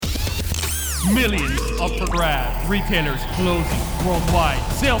Millions up for grabs. Retailers closing worldwide.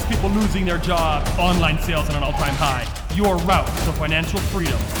 Salespeople losing their jobs. Online sales at an all-time high. Your route to financial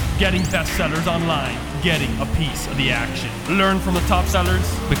freedom. Getting bestsellers online. Getting a piece of the action. Learn from the top sellers.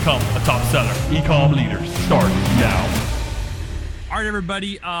 Become a top seller. Ecom Leaders. Start now. All right,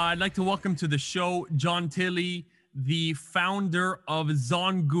 everybody. I'd like to welcome to the show John Tilley, the founder of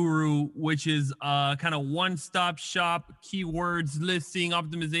ZonGuru, which is kind of one-stop shop, keywords, listing,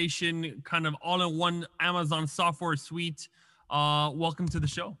 optimization, kind of all-in-one Amazon software suite. Welcome to the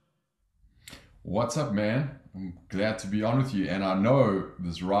show. What's up, man? I'm glad to be on with you. And I know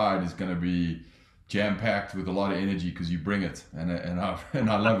this ride is going to be jam-packed with a lot of energy because you bring it, and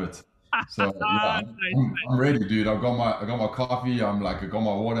I love it. So yeah, I'm ready, dude. I got my coffee. I got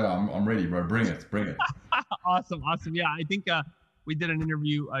my water. I'm ready, bro. Bring it. Awesome. Yeah, I think we did an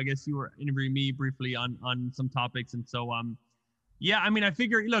interview. I guess you were interviewing me briefly on some topics, and so yeah. I mean, I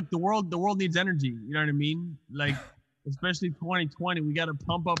figure, look, the world needs energy. You know what I mean? Like, especially 2020, we got to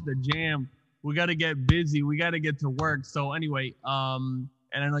pump up the jam. We got to get busy. We got to get to work. So anyway, and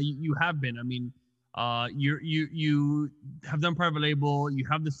I know you have been. I mean, you have done private label. You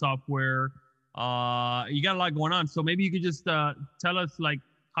have the software. You got a lot going on. So maybe you could just tell us like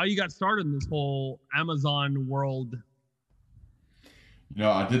how you got started in this whole Amazon world. You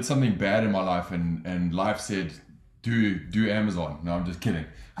know, I did something bad in my life, and life said, do Amazon. No, I'm just kidding.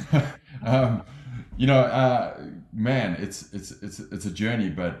 Man, it's a journey,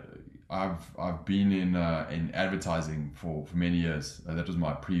 but I've been in advertising for many years. That was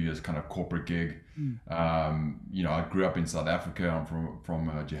my previous kind of corporate gig. I grew up in South Africa. I'm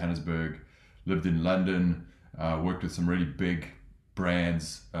from Johannesburg. Lived in London. Worked with some really big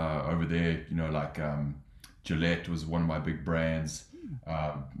brands over there. Like Gillette was one of my big brands.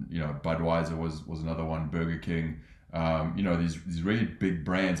 Budweiser was another one. Burger King. These really big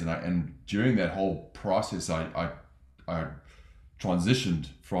brands, and during that whole process, I transitioned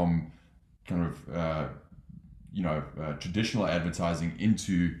from kind of traditional advertising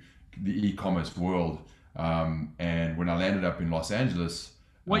into the e-commerce world, and when I landed up in Los Angeles.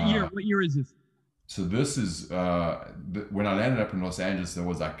 What year is this? So this is when I landed up in Los Angeles. It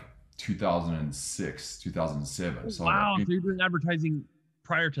was like 2006, 2007. So wow, so you're doing advertising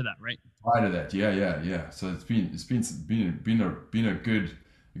prior to that, right? Prior to that, yeah. So it's been a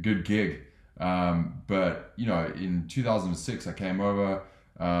good gig. But in 2006, I came over.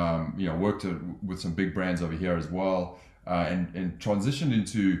 Worked with some big brands over here as well, and transitioned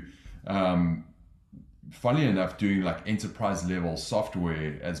into, funnily enough, doing like enterprise level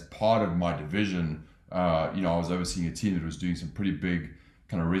software as part of my division. I was overseeing a team that was doing some pretty big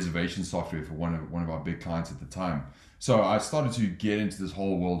kind of reservation software for one of our big clients at the time. So I started to get into this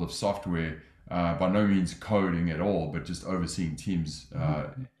whole world of software. By no means coding at all, but just overseeing teams.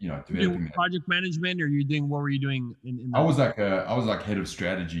 Developing project management, or what were you doing? I was like head of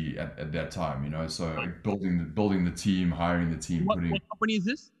strategy at that time. So building the team, hiring the team. What company is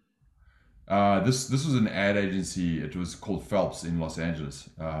this? This was an ad agency. It was called Phelps in Los Angeles,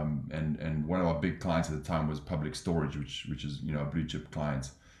 and one of our big clients at the time was Public Storage, which is a blue chip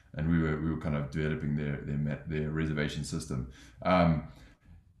client, and we were kind of developing their reservation system.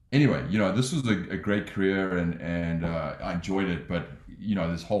 Anyway, this was a great career, and I enjoyed it, but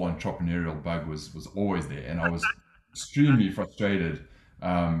this whole entrepreneurial bug was always there, and I was extremely frustrated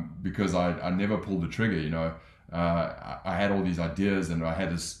because I never pulled the trigger. I had all these ideas, and I had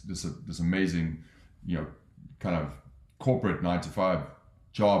this amazing, kind of corporate 9-to-5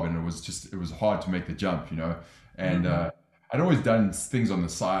 job, and it was hard to make the jump, and I'd always done things on the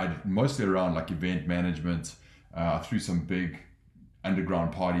side, mostly around like event management, through some big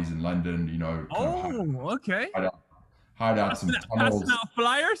underground parties in London, okay. Hide out some tunnels. Passing out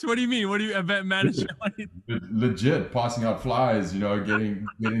flyers? What do you mean? What do you event manage? Legit passing out flyers, getting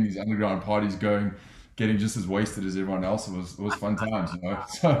these underground parties going, getting just as wasted as everyone else. It was fun times,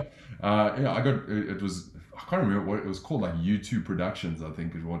 So I can't remember what it was called, like U2 Productions, I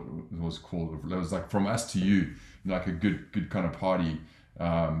think is what it was called. It was like From Us to You, like a good kind of party.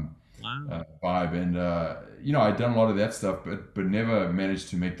 Vibe, and I'd done a lot of that stuff, but never managed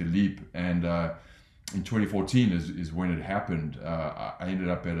to make the leap. And in 2014 is when it happened. I ended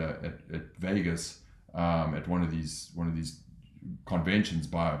up at Vegas at one of these conventions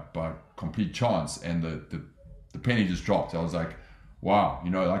by complete chance, and the penny just dropped. I was like, wow,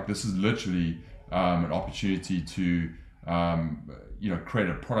 like this is literally an opportunity to create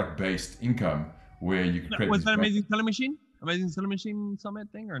a product-based income where you could create. Was that Amazing Selling Machine? Amazing Selling Machine Summit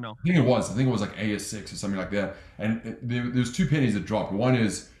thing, or no? I think it was like AS6 or something like that. And there's two pennies that dropped. One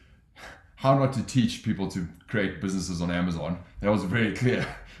is, how not to teach people to create businesses on Amazon. That was very clear.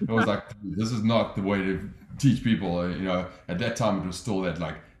 It was like, this is not the way to teach people. At that time it was still that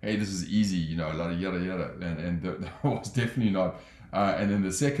like, hey, this is easy, yada yada yada, and that was definitely not. And then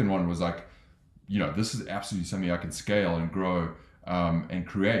the second one was like, this is absolutely something I can scale and grow, and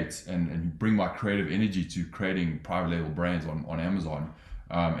create and bring my creative energy to creating private label brands on Amazon.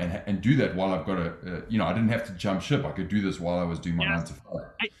 And do that while I've got I didn't have to jump ship. I could do this while I was doing my 9 to 5.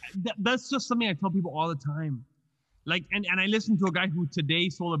 That's just something I tell people all the time. Like, and I listened to a guy who today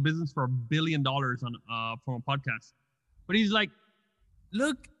sold a business for $1 billion on from a podcast. But he's like,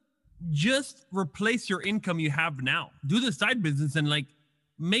 look, just replace your income you have now. Do the side business and like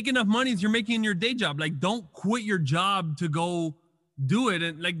make enough money as you're making in your day job. Like, don't quit your job to go do it.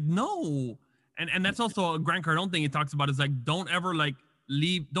 And like, no. And that's also a Grant Cardone thing he talks about, is like, don't ever like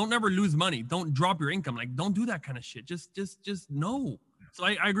leave, don't ever lose money. Don't drop your income. Like, don't do that kind of shit. Just no. So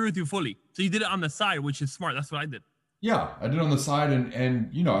I agree with you fully. So you did it on the side, which is smart. That's what I did. Yeah, I did it on the side,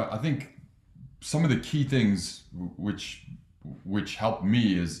 and I think some of the key things which helped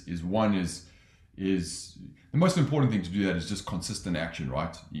me is one is the most important thing to do that is just consistent action,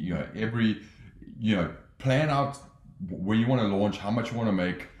 right? Plan out where you want to launch, how much you want to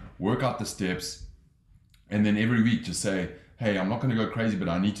make, work out the steps, and then every week just say, hey, I'm not going to go crazy, but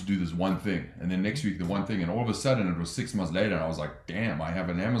I need to do this one thing. And then next week, the one thing. And all of a sudden, it was 6 months later, and I was like, damn, I have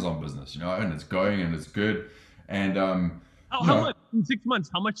an Amazon business, and it's going and it's good. And how much in 6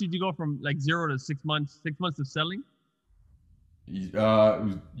 months? How much did you go from like 0 to 6 months? 6 months of selling?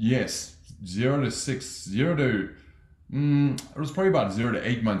 Yes, 0 to 6, 0 to. It was probably about 0 to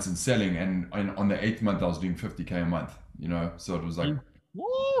 8 months in selling, and on the 8th month, I was doing $50K a month. So it was like,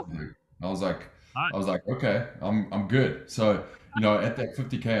 I was like, okay, I'm good. So at that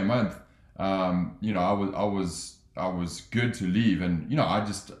 $50K a month, I was good to leave, and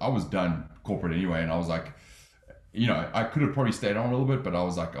I was done corporate anyway, and I was like, I could have probably stayed on a little bit, but I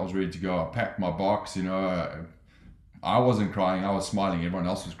was ready to go. I packed my box, I wasn't crying, I was smiling, everyone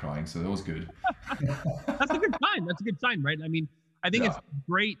else was crying, so that was good. That's a good sign. That's a good sign, right? I mean, I think it's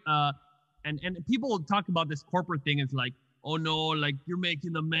great. And people talk about this corporate thing as like, oh no, like you're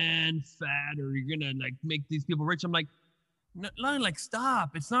making the man fat, or you're gonna like make these people rich. I'm like, no, like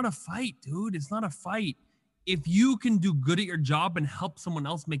stop. It's not a fight, dude. It's not a fight. If you can do good at your job and help someone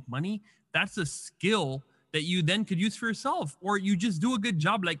else make money, that's a skill that you then could use for yourself, or you just do a good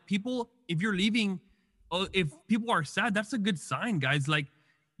job. Like people, if you're leaving, if people are sad, that's a good sign, guys. Like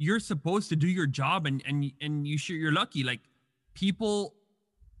you're supposed to do your job, and you're lucky. Like people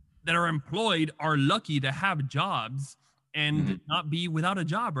that are employed are lucky to have jobs and not be without a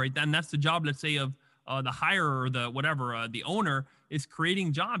job, right? And that's the job, let's say, of the hirer or the whatever, the owner is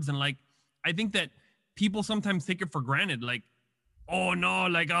creating jobs. And like, I think that people sometimes take it for granted. Like, oh no,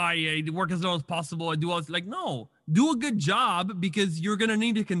 like I work as little as possible. I do all this. Like, no, do a good job, because you're going to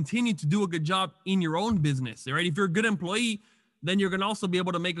need to continue to do a good job in your own business, right? If you're a good employee, then you're going to also be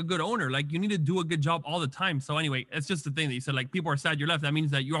able to make a good owner. Like you need to do a good job all the time. So anyway, it's just the thing that you said, like people are sad you're left. That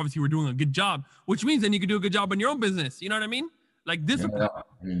means that you obviously were doing a good job, which means then you can do a good job in your own business. You know what I mean? Like discipline. Yeah, I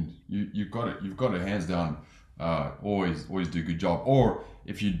mean, you've got it hands down. Always do a good job. Or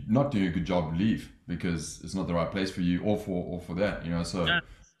if you're not doing a good job, leave, because it's not the right place for you, or for that, So,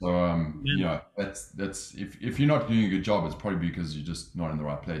 that's if you're not doing a good job, it's probably because you're just not in the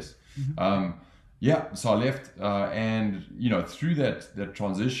right place. So I left, and through that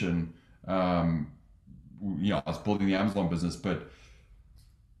transition, I was building the Amazon business, but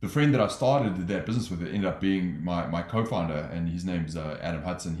the friend that I started that business with ended up being my co-founder, and his name's Adam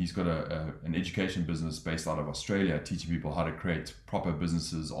Hudson. He's got an education business based out of Australia, teaching people how to create proper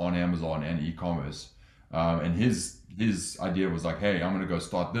businesses on Amazon and e-commerce. And his idea was like, hey, I'm going to go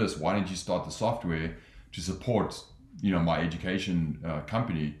start this. Why don't you start the software to support my education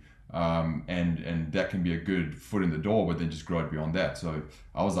company? And that can be a good foot in the door, but then just grow it beyond that. So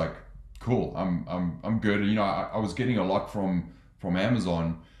I was like, cool, I'm good. I was getting a lot from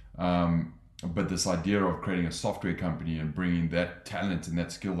Amazon, but this idea of creating a software company and bringing that talent and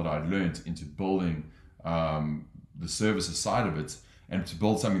that skill that I'd learned into building the services side of it, and to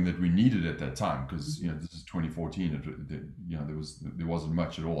build something that we needed at that time, because this is 2014. There wasn't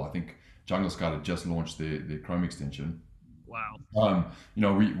much at all. I think Jungle Scout had just launched their Chrome extension. Wow.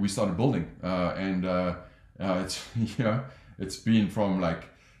 We started building, and it's it's been from like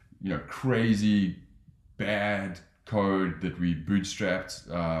crazy bad code that we bootstrapped,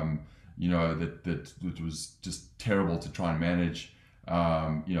 that was just terrible to try and manage.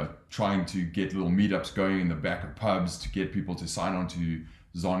 Trying to get little meetups going in the back of pubs to get people to sign on to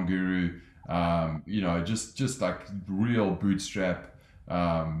ZonGuru, just like real bootstrap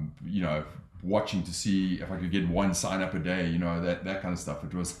watching to see if I could get one sign up a day, that kind of stuff.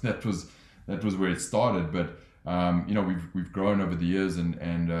 That was where it started. But we've grown over the years,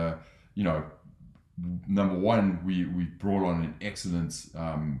 and number one, we brought on an excellent.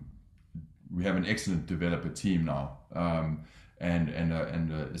 We have an excellent developer team now, and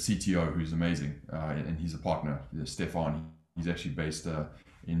a CTO who's amazing, and he's a partner, Stefan. He's actually based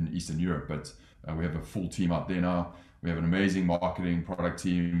in Eastern Europe, but we have a full team out there now. We have an amazing marketing product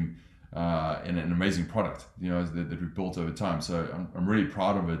team, and an amazing product, that we've built over time. So I'm really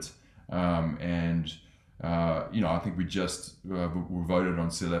proud of it, and I think we just were voted on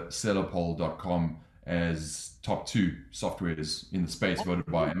sellerpoll.com as top 2 softwares in the space, voted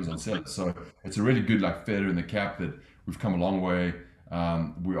by Amazon sellers. So it's a really good feather in the cap that we've come a long way.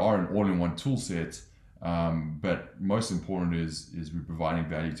 We are an all-in-one tool set, but most important is we're providing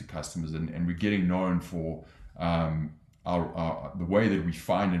value to customers, and we're getting known for the way that we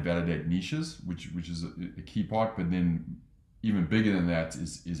find and validate niches, which is a key part. But then even bigger than that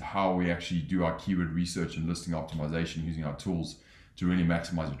is how we actually do our keyword research and listing optimization using our tools to really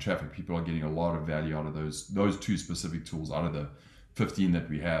maximize the traffic. People are getting a lot of value out of those 2 specific tools out of the 15 that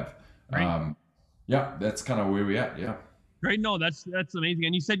we have. Right. That's kind of where we're at. Yeah. Great. No, that's amazing.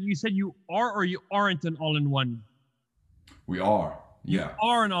 And you said you are or you aren't an all-in-one? We are. Yeah. You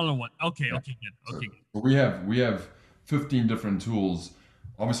are an all-in-one. Okay. Yeah. Okay. Good. Okay. So we have 15 different tools,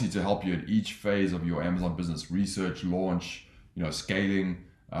 obviously, to help you at each phase of your Amazon business: research, launch, scaling.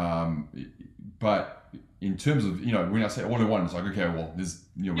 But in terms of, when I say all in one, it's like, okay, well, there's,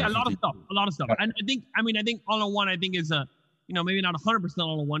 a lot of stuff. And I think all in one, is maybe not 100%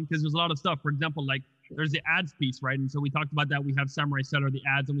 all in one, because there's a lot of stuff. For example, like there's the ads piece, right? And so we talked about that. We have Samurai Seller, the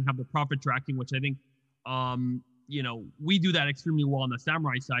ads, and we have the profit tracking, which I think, we do that extremely well on the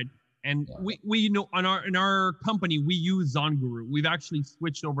Samurai side. And we in our company, we use ZonGuru. We've actually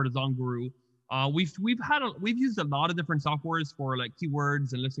switched over to ZonGuru. We've used a lot of different softwares for like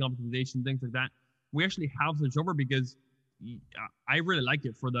keywords and listing optimization, things like that. We actually have switched over because I really like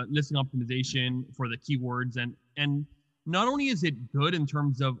it for the listing optimization, for the keywords, and not only is it good in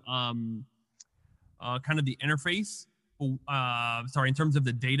terms of kind of the interface, in terms of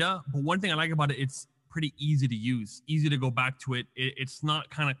the data, but one thing I like about it, it's pretty easy to use, easy to go back to it. It's not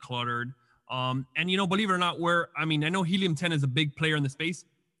kind of cluttered. And believe it or not, I know Helium 10 is a big player in the space.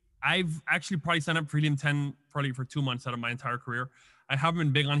 I've actually probably signed up for Helium 10 probably for 2 months out of my entire career. I haven't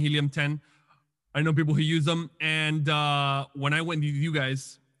been big on Helium 10. I know people who use them, and when I went to you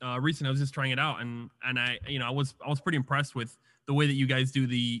guys recently, I was just trying it out, and I was pretty impressed with the way that you guys do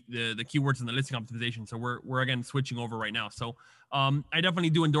the keywords and the listing optimization. So we're again switching over right now. So I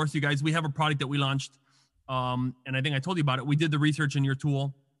definitely do endorse you guys. We have a product that we launched, and I think I told you about it. We did the research in your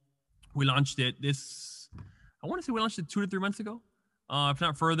tool. We launched it I want to say we launched it 2 to 3 months ago, if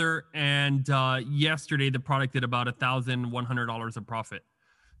not further. And yesterday, the product did about $1,100 of profit.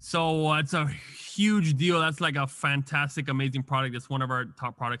 So it's a huge deal. That's like a fantastic, amazing product. It's one of our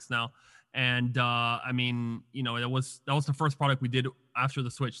top products now. And that was the first product we did after the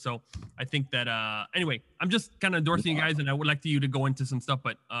switch. So I think that anyway, I'm just kind of endorsing you guys, and I would like you to go into some stuff,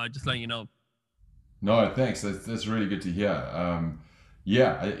 but just letting you know. No, thanks. That's really good to hear. I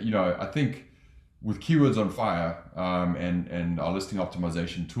think with Keywords on Fire and our listing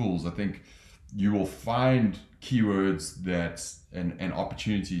optimization tools, I think you will find keywords and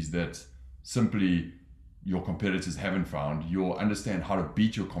opportunities that simply your competitors haven't found. You'll understand how to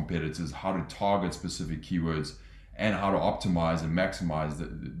beat your competitors, how to target specific keywords, and how to optimize and maximize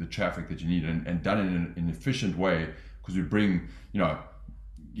the traffic that you need, and done in an efficient way, because we bring,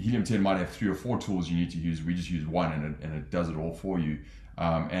 Helium 10 might have 3 or 4 tools you need to use. We just use one, and it does it all for you.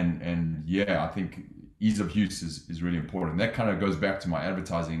 I think ease of use is really important. That kind of goes back to my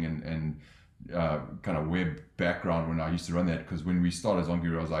advertising and kind of web background when I used to run that, because when we started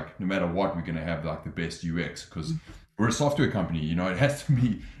ZonGuru, I was like, no matter what, we're going to have like the best UX, because we're a software company. It has to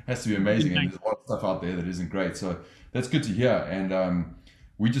be amazing, and there's a lot of stuff out there that isn't great. So that's good to hear. And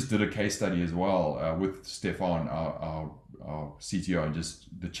we just did a case study as well with Stefan, our CTO, and just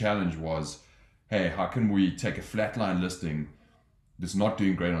the challenge was, hey, how can we take a flatline listing that's not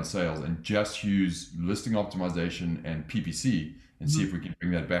doing great on sales and just use listing optimization and PPC and see if we can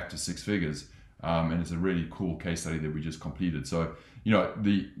bring that back to 6 figures. And it's a really cool case study that we just completed. So,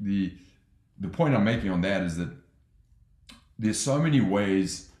 the point I'm making on that is that there's so many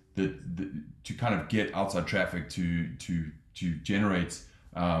ways that to kind of get outside traffic, to generate,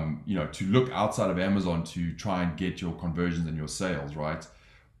 to look outside of Amazon to try and get your conversions and your sales, right?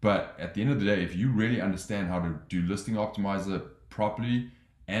 But at the end of the day, if you really understand how to do listing optimizer properly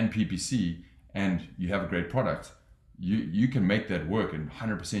and PPC, and you have a great product, you can make that work, and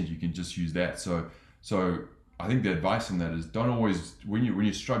 100% you can just use that. So I think the advice on that is, don't always, when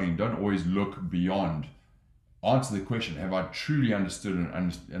you're struggling, don't always look beyond. Answer the question: have I truly understood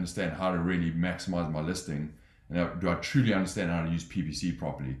and understand how to really maximize my listing? And do I truly understand how to use PPC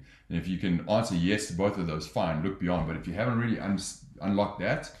properly? And if you can answer yes to both of those, fine, look beyond. But if you haven't really unlocked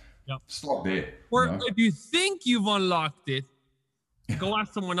that, stop there. Or if you think you've unlocked it, go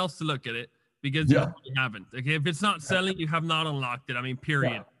ask someone else to look at it, because you haven't. Okay, if it's not selling, you have not unlocked it. I mean,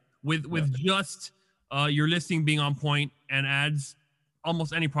 period. With just your listing being on point and ads,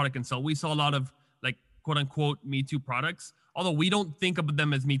 almost any product can sell. We saw a lot of like quote unquote Me Too products, although we don't think of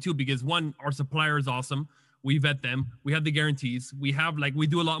them as Me Too, because one, our supplier is awesome. We vet them. We have the guarantees. We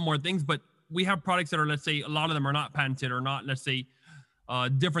do a lot more things, but we have products that are, let's say, a lot of them are not patented or not, let's say,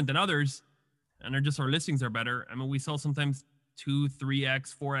 different than others, and they're just, our listings are better. I mean, we sell sometimes 2,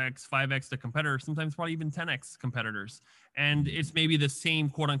 3x, 4x, 5x to competitors, sometimes probably even 10x competitors. And it's maybe the same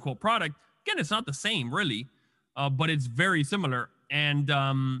quote unquote product. Again, it's not the same really, but it's very similar. And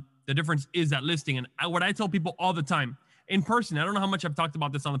the difference is that listing. And what I tell people all the time in person, I don't know how much I've talked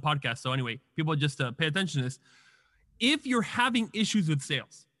about this on the podcast. So anyway, people just pay attention to this. If you're having issues with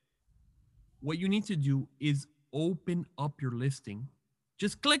sales, what you need to do is open up your listing.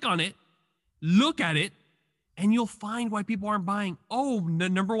 Just click on it, look at it, and you'll find why people aren't buying. Oh, the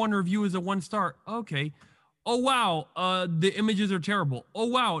number 1 review is a 1 star. Okay. Oh, wow. The images are terrible. Oh,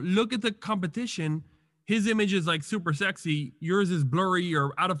 wow. Look at the competition. His image is like super sexy. Yours is blurry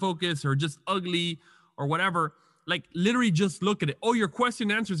or out of focus or just ugly or whatever. Like, literally just look at it. Oh, your question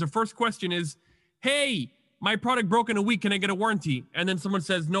answers. The first question is, hey, my product broke in a week. Can I get a warranty? And then someone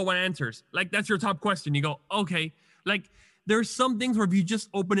says, no one answers. Like, that's your top question. You go, okay. Like, there's some things where if you just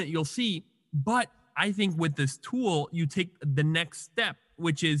open it, you'll see. But I think with this tool, you take the next step,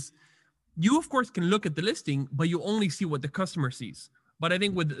 which is you, of course, can look at the listing, but you only see what the customer sees. But I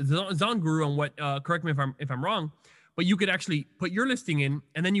think with ZonGuru, and what, correct me if I'm wrong, but you could actually put your listing in,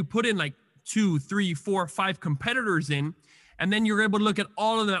 and then you put in like 2, 3, 4, 5 competitors in, and then you're able to look at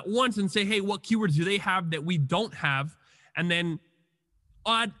all of them at once and say, hey, what keywords do they have that we don't have? And then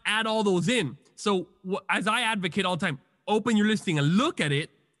add all those in. So as I advocate all the time, open your listing and look at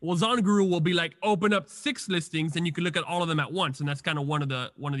it. Well, ZonGuru will be like, open up 6 listings and you can look at all of them at once. And that's kind of one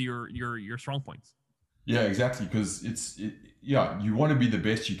of your strong points. Yeah, exactly. Because you want to be the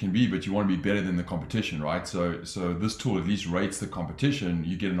best you can be, but you want to be better than the competition, right? So this tool at least rates the competition.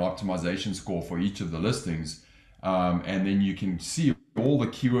 You get an optimization score for each of the listings. And then you can see all the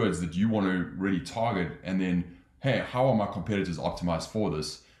keywords that you want to really target. And then, hey, how are my competitors optimized for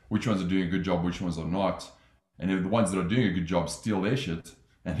this? Which ones are doing a good job? Which ones are not? And if the ones that are doing a good job steal their shit,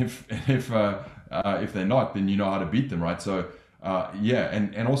 and if they're not, then you know how to beat them, right? So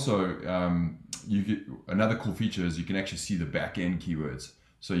and also you get another cool feature is you can actually see the back end keywords.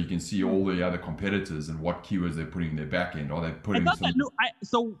 So you can see all the other competitors and what keywords they're putting in their back end. Or they're putting.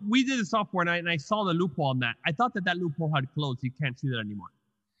 So we did the software and I saw the loophole on that. I thought that loophole had closed. You can't see that anymore.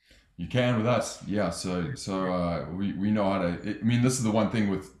 You can with us, yeah. So we know how to. I mean, this is the one thing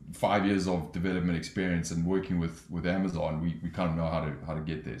with 5 years of development experience and working with Amazon, we kind of know how to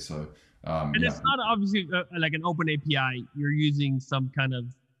get there. So it's not obviously like an open API. You're using some kind of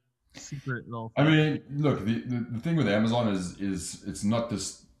secret little. I mean, look, the thing with Amazon is it's not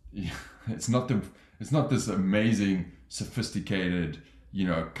this amazing, sophisticated,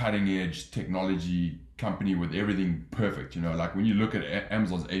 cutting edge technology company with everything perfect. Like when you look at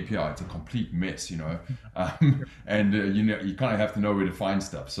Amazon's API, it's a complete mess. You kind of have to know where to find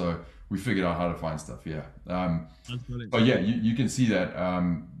stuff. So we figured out how to find stuff. Yeah. But yeah, you can see that.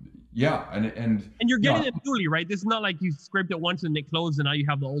 And you're getting it newly, right? This is not like you scraped it once and it closed and now you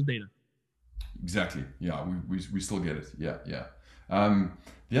have the old data. Exactly. Yeah, we still get it. Yeah.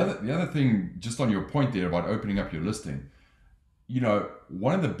 The other thing, just on your point there about opening up your listing,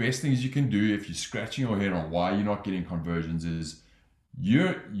 one of the best things you can do if you're scratching your head on why you're not getting conversions is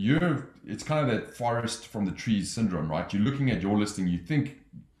it's kind of that forest from the trees syndrome, right? You're looking at your listing, you think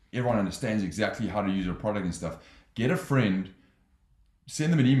everyone understands exactly how to use your product and stuff. Get a friend,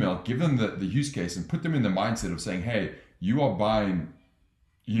 send them an email, give them the use case and put them in the mindset of saying, hey, you are buying,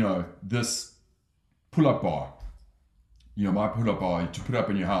 this pull-up bar, my pull-up bar to put up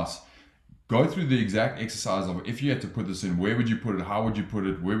in your house. Go through the exact exercise of if you had to put this in, where would you put it? How would you put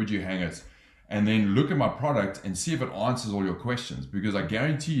it? Where would you hang it? And then look at my product and see if it answers all your questions. Because I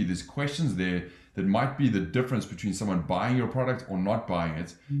guarantee you there's questions there that might be the difference between someone buying your product or not buying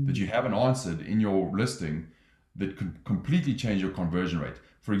it that you haven't answered in your listing that could completely change your conversion rate.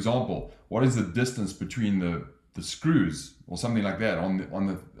 For example, what is the distance between the the screws or something like that on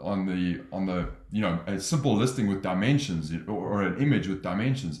the a simple listing with dimensions or an image with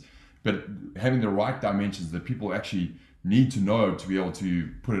dimensions, but having the right dimensions that people actually need to know to be able to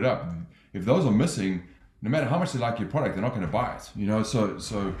put it up. If those are missing, no matter how much they like your product, they're not going to buy it.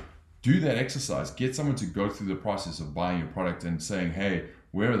 So do that exercise. Get someone to go through the process of buying your product and saying, hey,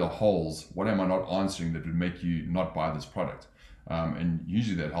 where are the holes? What am I not answering that would make you not buy this product? And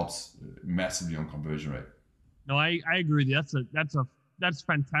usually that helps massively on conversion rate. No, I agree with you. That's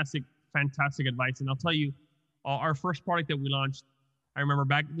fantastic advice. And I'll tell you, our first product that we launched, I remember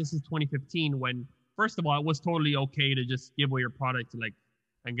this is 2015, when first of all, it was totally okay to just give away your product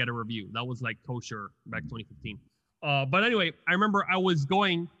and get a review. That was like kosher back 2015. But anyway, I remember I was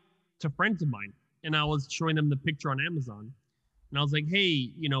going to friends of mine and I was showing them the picture on Amazon, and I was like,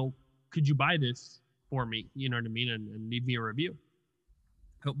 hey, could you buy this for me? You know what I mean? And leave me a review,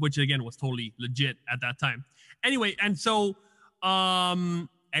 which again was totally legit at that time. Anyway, and so I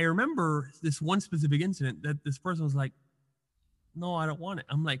remember this one specific incident that this person was like, no, I don't want it.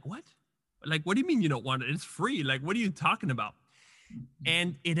 I'm like, what? Like, what do you mean you don't want it? It's free. Like, what are you talking about?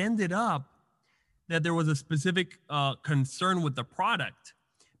 And it ended up that there was a specific concern with the product,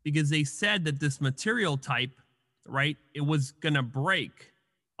 because they said that this material type, right, it was going to break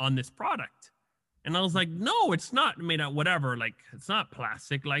on this product. And I was like, no, it's not made out whatever. Like, it's not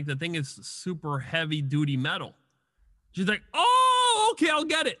plastic. Like, the thing is super heavy duty metal. She's like, oh, okay, I'll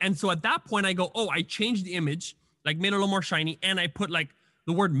get it. And so at that point I go, oh, I changed the image, like made it a little more shiny. And I put like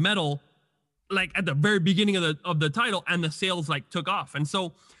the word metal, like at the very beginning of the title, and the sales like took off. And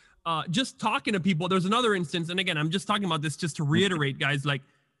so just talking to people, there's another instance. And again, I'm just talking about this just to reiterate, guys, like,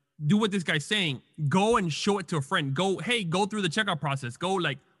 do what this guy's saying. Go and show it to a friend. Go through the checkout process. Go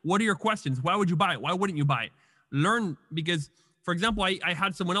like, what are your questions? Why would you buy it? Why wouldn't you buy it? Learn, because, for example, I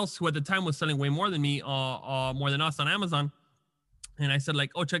had someone else who at the time was selling way more than me, more than us on Amazon. And I said like,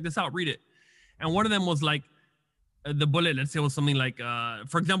 oh, check this out, read it. And one of them was like, the bullet, let's say it was something like,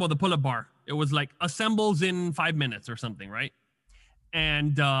 for example, the pull-up bar. It was like assembles in 5 minutes or something, right?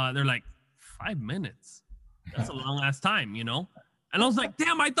 And they're like, 5 minutes? That's a long ass time, And I was like,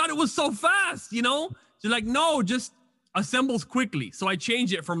 damn, I thought it was so fast, She's like, no, just assembles quickly. So I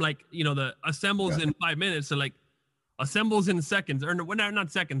changed it from like, the assembles in 5 minutes to like assembles in seconds, or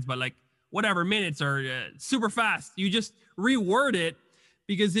not seconds, but like whatever, minutes, or super fast. You just reword it,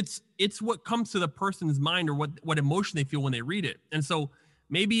 because it's what comes to the person's mind, or what emotion they feel when they read it. And so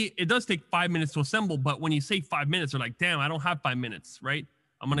maybe it does take 5 minutes to assemble, but when you say 5 minutes, they're like, damn, I don't have 5 minutes, right?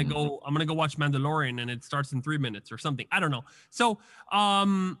 I'm gonna go watch Mandalorian and it starts in 3 minutes or something. I don't know. So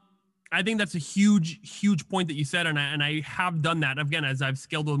I think that's a huge point that you said, and I have done that. Again, as I've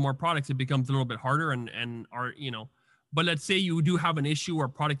scaled with more products, it becomes a little bit harder, but let's say you do have an issue or a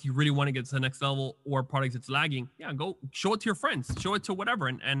product you really want to get to the next level, or a product that's lagging. Yeah, go show it to your friends, show it to whatever,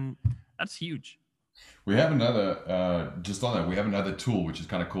 and that's huge. We have another, just on that, we have another tool which is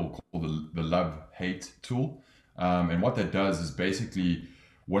kind of cool, called the love-hate tool. And what that does is basically,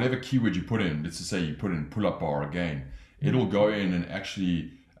 whatever keyword you put in, let's just say you put in pull-up bar again, it'll go in and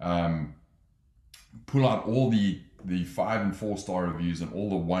actually pull out all the 5 and 4 star reviews and all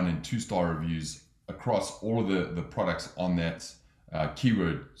the 1 and 2 star reviews across all of the products on that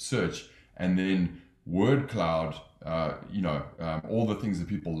keyword search, and then word cloud, all the things that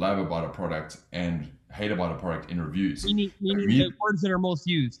people love about a product and hate about a product in reviews. Meaning the words that are most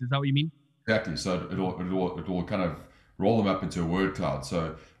used. Is that what you mean? Exactly. So it'll kind of roll them up into a word cloud.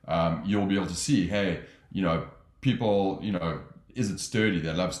 So you'll be able to see, hey, people, is it sturdy?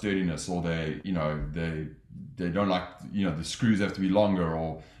 They love sturdiness, or they don't like, the screws have to be longer,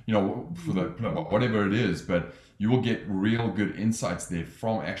 or, for the whatever it is. But you will get real good insights there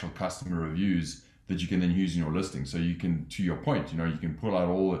from actual customer reviews that you can then use in your listing. So you can, to your point, you can pull out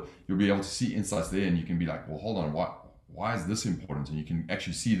you'll be able to see insights there, and you can be like, well, hold on, why is this important? And you can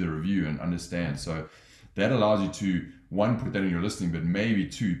actually see the review and understand. So that allows you to, one, put that in your listing, but maybe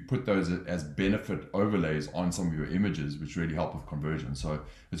two, put those as benefit overlays on some of your images, which really help with conversion. So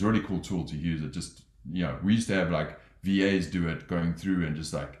it's a really cool tool to use. It just, we used to have like VAs do it, going through and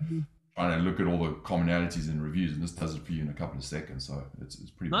just like trying to look at all the commonalities in reviews, and this does it for you in a couple of seconds. So it's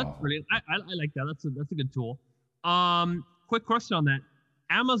pretty powerful. That's brilliant. I like that. That's a good tool. Quick question on that.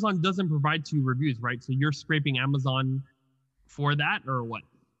 Amazon doesn't provide to you reviews, right? So you're scraping Amazon for that, or what?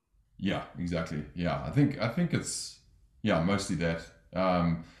 Yeah, exactly. Yeah, I think it's mostly that.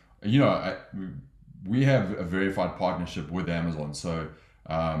 We have a verified partnership with Amazon, so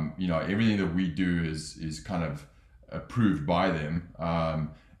everything that we do is kind of approved by them,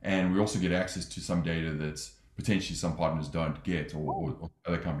 and we also get access to some data that's potentially some partners don't get, or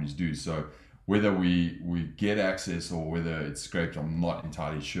other companies do. So whether we get access or whether it's scraped, I'm not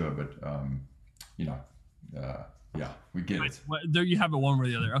entirely sure. But yeah, we get it. Well, there you have it, one or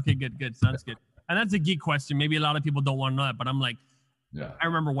the other. Okay, good. Sounds good. And that's a geek question. Maybe a lot of people don't want to know that, but I'm like, Yeah. I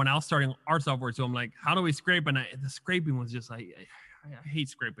remember when I was starting our software, so I'm like, how do we scrape? And the scraping was just, I hate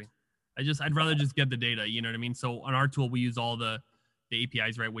scraping. I'd rather just get the data, you know what I mean? So on our tool, we use all the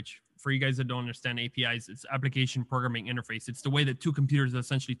APIs, right? Which for you guys that don't understand APIs, it's application programming interface. It's the way that two computers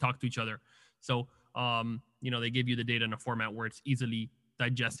essentially talk to each other. So, they give you the data in a format where it's easily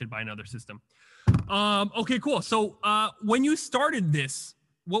digested by another system. Okay, cool. So when you started this,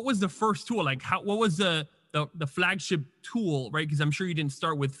 what was the first tool? Like what was the flagship tool, right? Because I'm sure you didn't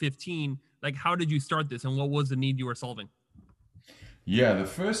start with 15. Like, how did you start this, and what was the need you were solving? Yeah, the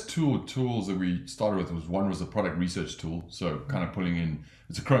first tools that we started with was a product research tool. So kind of pulling in,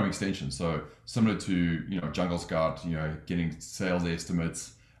 it's a Chrome extension. So similar to, Jungle Scout, getting sales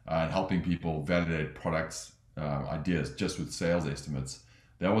estimates and helping people validate products, ideas just with sales estimates.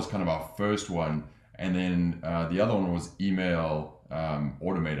 That was kind of our first one. And then the other one was email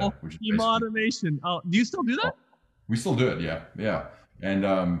automator, which is email automation. Oh, do you still do that? We still do it. Yeah.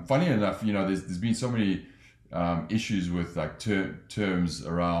 And funny enough, there's been so many issues with like terms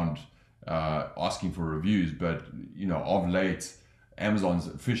around asking for reviews, but of late Amazon's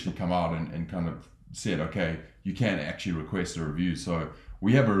officially come out and kind of said, okay, you can actually request a review. So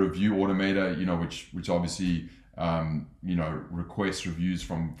we have a review automator, which obviously requests reviews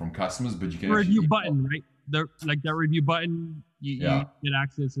from customers, but you can review button, right? That review button, you get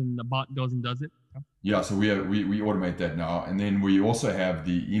access and the bot goes and does it. Yeah, so we automate that now, and then we also have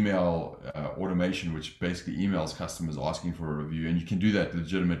the email automation, which basically emails customers asking for a review, and you can do that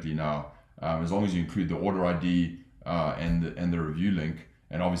legitimately now, as long as you include the order ID and the review link,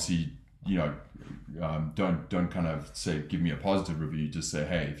 and obviously don't kind of say give me a positive review, just say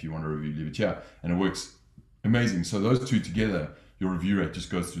hey, if you want a review, leave it here, and it works amazing. So those two together, your review rate just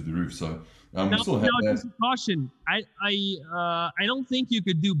goes through the roof. So we still have that. Just a caution, I don't think you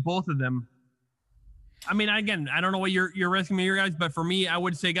could do both of them. I mean, again, I don't know what you're asking me here, guys, but for me, I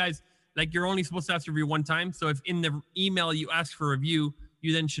would say, guys, like you're only supposed to ask for review one time. So if in the email you ask for a review,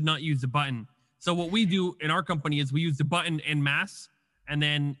 you then should not use the button. So what we do in our company is we use the button en masse, and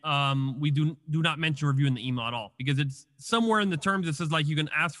then we do not mention review in the email at all, because it's somewhere in the terms that says like you can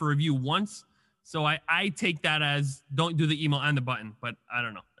ask for review once. So I take that as don't do the email and the button, but I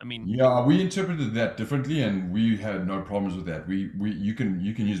don't know. I mean, yeah, we interpreted that differently, and we had no problems with that. You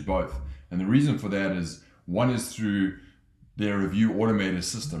can use both. And the reason for that is one is through their review automated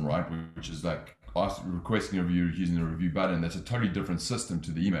system, right? Which is like requesting a review using the review button. That's a totally different system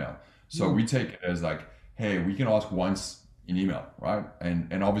to the email. So we take it as like, hey, we can ask once in email, right?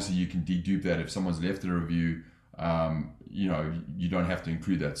 And obviously you can dedupe that if someone's left a review, you don't have to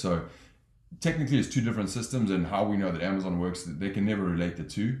include that. So technically it's two different systems, and how we know that Amazon works, they can never relate the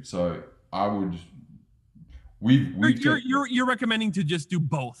two. So I would, you're recommending to just do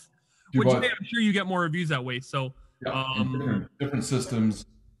both. Which I'm sure you get more reviews that way. So different systems,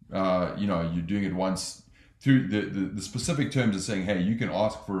 you're doing it once through the specific terms of saying, hey, you can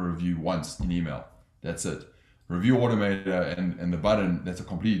ask for a review once in email. That's it. Review automator and the button, that's a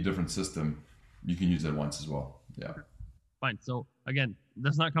completely different system. You can use that once as well. Yeah. Fine. So again,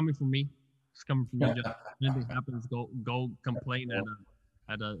 that's not coming from me. It's coming from you. Just if anything happens, go complain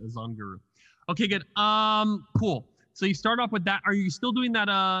at a Zonguru. Okay, good. Cool. So you start off with that. Are you still doing that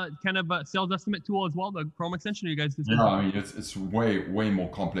kind of sales estimate tool as well, the Chrome extension? Or you guys? No, I mean it's way more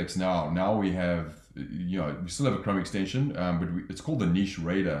complex now. Now we have, we still have a Chrome extension, but it's called the Niche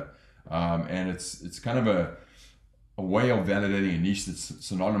Radar, and it's kind of a way of validating a niche that's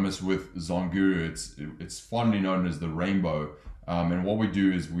synonymous with Zonguru. It's fondly known as the rainbow, and what we do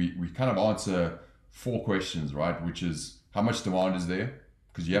is we kind of answer 4 questions, right? Which is how much demand is there,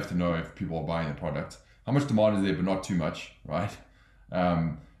 because you have to know if people are buying the product. How much demand is there, but not too much, right?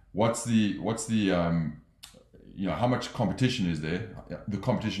 What's the how much competition is there? The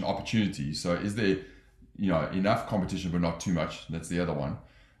competition opportunity. So is there, enough competition, but not too much? That's the other one.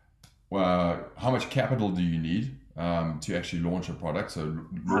 How much capital do you need to actually launch a product? So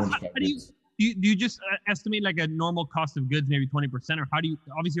launch. How do you just estimate like a normal cost of goods, maybe 20%, or how do you?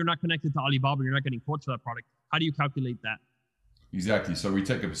 Obviously, you're not connected to Alibaba, you're not getting quotes for that product. How do you calculate that? Exactly. So we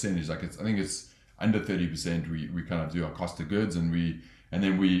take a percentage. I think it's under 30%. We kind of do our cost of goods, and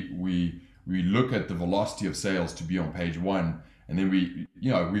then we look at the velocity of sales to be on page 1, and then we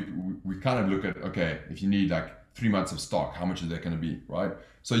kind of look at, okay, if you need like 3 months of stock, how much is that going to be, right?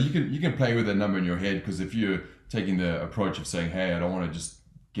 So you can play with that number in your head, because if you're taking the approach of saying, hey, I don't want to just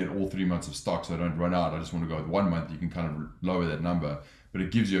get all 3 months of stock so I don't run out, I just want to go with 1 month, you can kind of lower that number. but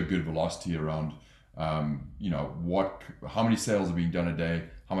it gives you a good velocity around, how many sales are being done a day,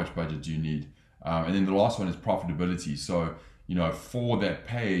 how much budget do you need, and then the last one is profitability. So for that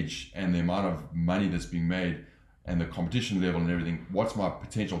page and the amount of money that's being made and the competition level and everything, what's my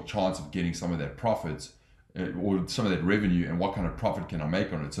potential chance of getting some of that profit or some of that revenue, and what kind of profit can I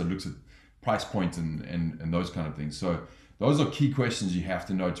make on it? So it looks at price point and those kind of things. So those are key questions you have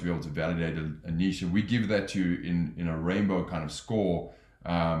to know to be able to validate a niche. And we give that to you in a rainbow kind of score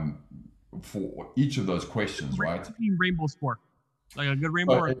for each of those questions, right? Rainbow score, like a good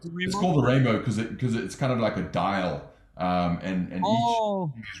rainbow. It's called the rainbow because it's kind of like a dial. And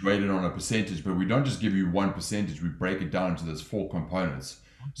each is rated on a percentage, but we don't just give you one percentage, we break it down into those 4 components.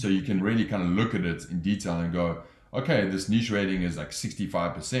 So you can really kind of look at it in detail and go, okay, this niche rating is like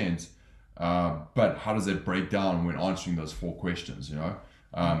 65%, but how does that break down when answering those 4 questions?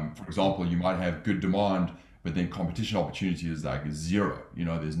 For example, you might have good demand, but then competition opportunity is like 0. You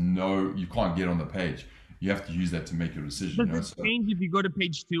can't get on the page. You have to use that to make your decision. Does it change if you go to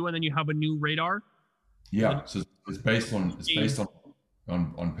page 2 and then you have a new radar? Yeah, so it's based on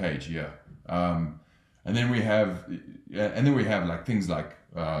page, yeah. And then we have like things like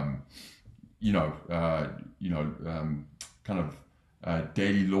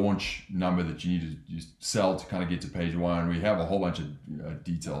daily launch number that you need to sell to kind of get to page 1. We have a whole bunch of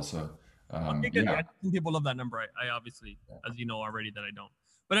details. So I think people love that number. I obviously, as you know already, that I don't.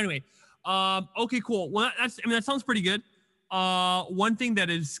 But anyway, okay, cool. Well, that sounds pretty good. One thing that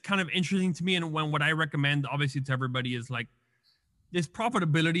is kind of interesting to me, and what I recommend obviously to everybody, is like this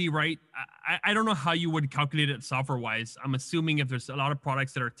profitability, right? I don't know how you would calculate it software wise. I'm assuming if there's a lot of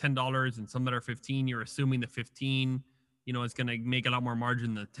products that are $10 and some that are 15, you're assuming the 15, is going to make a lot more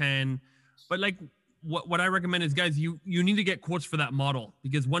margin than 10. But like what I recommend is, guys, you need to get quotes for that model,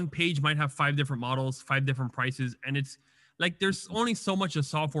 because one page might have 5 different models, 5 different prices. And it's like, there's only so much a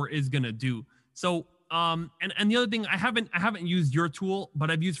software is going to do. So, and the other thing, I haven't used your tool,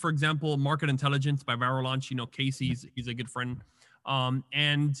 but I've used, for example, Market Intelligence by Viral Launch. Casey, he's a good friend.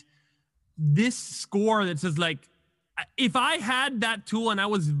 And this score that says, like, if I had that tool and I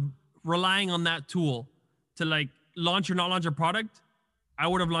was relying on that tool to like launch or not launch a product, I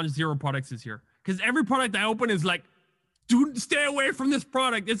would have launched 0 products this year. Because every product I open is like, dude, stay away from this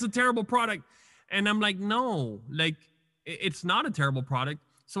product. It's a terrible product. And I'm like, no, like, it's not a terrible product.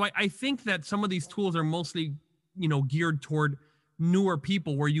 So I think that some of these tools are mostly, geared toward newer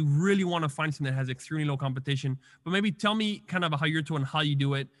people, where you really want to find something that has extremely low competition. But maybe tell me kind of how your tool and how you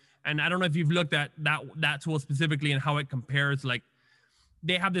do it. And I don't know if you've looked at that tool specifically and how it compares. Like,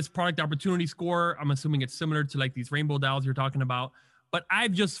 they have this product opportunity score. I'm assuming it's similar to like these rainbow dials you're talking about. But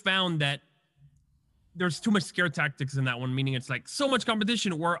I've just found that there's too much scare tactics in that one, meaning it's like so much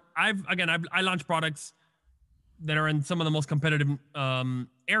competition, where I launched products that are in some of the most competitive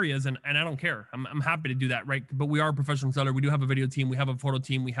areas, and I don't care. I'm happy to do that, right? But we are a professional seller. We do have a video team. We have a photo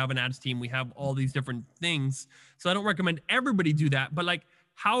team. We have an ads team. We have all these different things. So I don't recommend everybody do that. But like,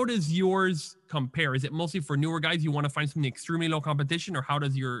 how does yours compare? Is it mostly for newer guys? You want to find something extremely low competition, or how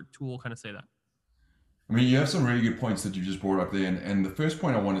does your tool kind of say that? I mean, you have some really good points that you just brought up there. And the first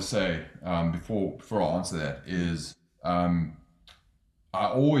point I want to say before I answer that is, I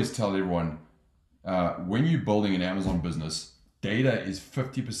always tell everyone, when you're building an Amazon business, data is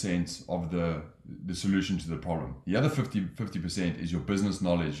 50% of the solution to the problem. The other 50% is your business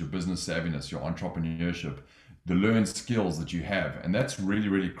knowledge, your business savviness, your entrepreneurship, the learned skills that you have. And that's really,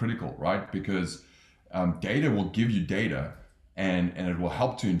 really critical, right? Because data will give you data, and it will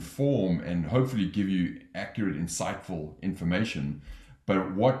help to inform and hopefully give you accurate, insightful information.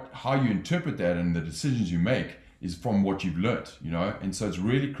 But how you interpret that and the decisions you make is from what you've learned, And so it's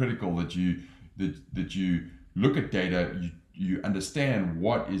really critical that you look at data, you understand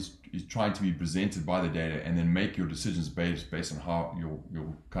what is trying to be presented by the data, and then make your decisions based on how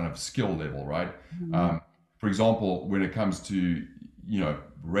your kind of skill level, right? Mm-hmm. For example, when it comes to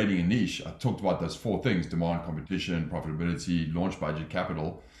rating a niche, I talked about those 4 things: demand, competition, profitability, launch budget,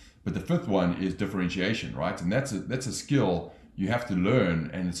 capital. But the 5th one is differentiation, right? And that's a skill you have to learn,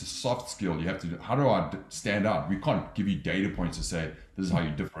 and it's a soft skill. You have to, how do I stand out? We can't give you data points to say this is how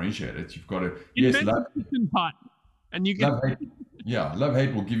you differentiate it. You've got to pot, and you can love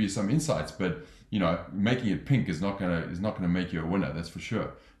hate will give you some insights, but making it pink is not gonna make you a winner. That's for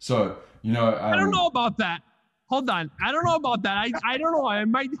sure. So I don't know about that. Hold on, I don't know about that. I don't know. I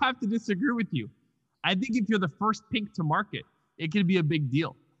might have to disagree with you. I think if you're the first pink to market, it could be a big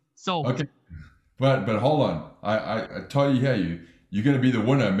deal. So okay. But hold on, I totally hear you. You're going to be the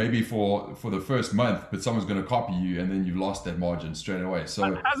winner maybe for the first month, but someone's going to copy you, and then you've lost that margin straight away. So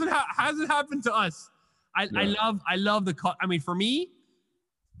hasn't happened to us. I love the. I mean, for me,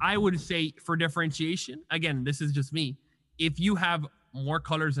 I would say for differentiation, again, this is just me. If you have more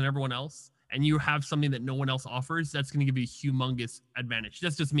colors than everyone else and you have something that no one else offers, that's going to give you a humongous advantage.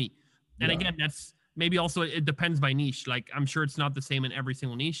 That's just me. And again, that's maybe also it depends by niche. Like I'm sure it's not the same in every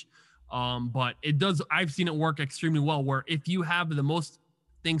single niche. But it does, I've seen it work extremely well where if you have the most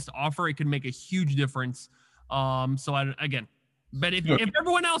things to offer, it can make a huge difference. Again, but if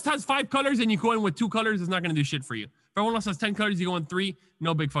everyone else has 5 colors and you go in with 2 colors, it's not going to do shit for you. If everyone else has 10 colors, you go in 3,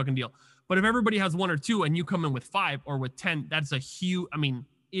 no big fucking deal. But if everybody has 1 or 2 and you come in with 5 or with 10, that's a huge, I mean,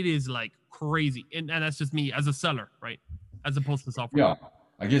 it is like crazy. And that's just me as a seller, right? As opposed to software. Yeah.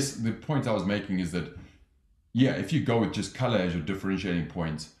 I guess the point I was making is that, if you go with just color as your differentiating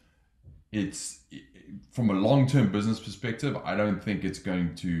point, it's from a long-term business perspective, I don't think it's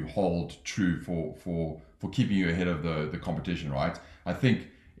going to hold true for keeping you ahead of the competition, right? I think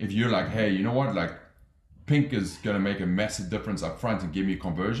if you're like, hey, you know what, like pink is going to make a massive difference up front and give me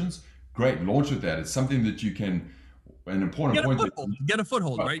conversions, great, launch with that. It's something that you can, an important point. Get a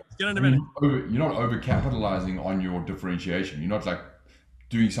foothold, right? Get an advantage. You're not over-capitalizing on your differentiation. You're not like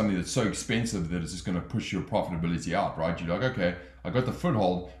doing something that's so expensive that it's just going to push your profitability out, right? You're like, okay, I got the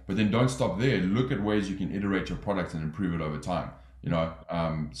foothold, but then don't stop there. Look at ways you can iterate your product and improve it over time.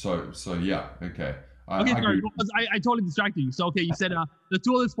 So yeah, okay. I sorry, I totally distracted you. So okay, you said the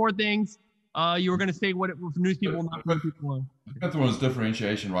tool is 4 things. You were going to say what for news people, not for people. The fifth one is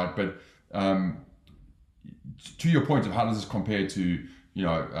differentiation, right? But to your point of how does this compare to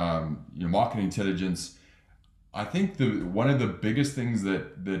market intelligence, I think one of the biggest things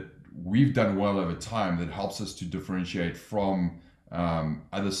that we've done well over time that helps us to differentiate from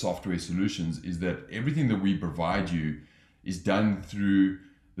other software solutions is that everything that we provide you is done through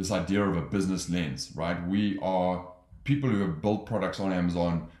this idea of a business lens, right? We are people who have built products on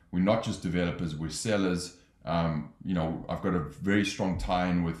Amazon. We're not just developers, we're sellers. I've got a very strong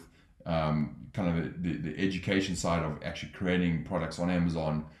tie-in with kind of the education side of actually creating products on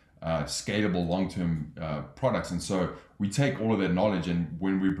Amazon, scalable long-term products. And so we take all of that knowledge, and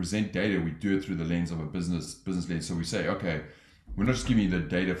when we present data, we do it through the lens of a business lens. So we say, okay, we're not just giving you the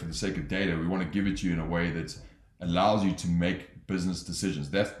data for the sake of data. We want to give it to you in a way that allows you to make business decisions.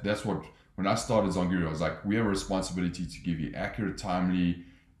 That's what, when I started Zonguru, I was like, we have a responsibility to give you accurate, timely,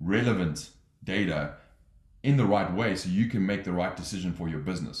 relevant data in the right way so you can make the right decision for your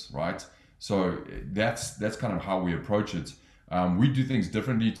business, right? So that's kind of how we approach it. We do things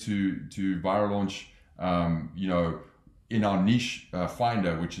differently to Viral Launch. In our niche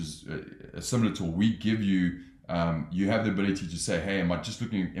finder, which is a similar tool, we give you, you have the ability to say, hey, am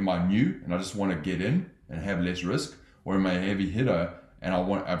I new and I just want to get in and have less risk? Or am I a heavy hitter and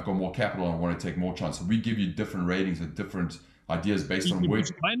I've got more capital and I want to take more chance? So we give you different ratings and different ideas based on where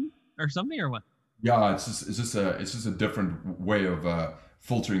or something or what? Yeah, it's just a different way of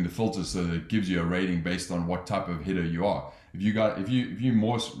filtering the filters, so that it gives you a rating based on what type of hitter you are. If you're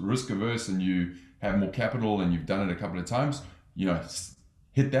more risk averse and you have more capital and you've done it a couple of times,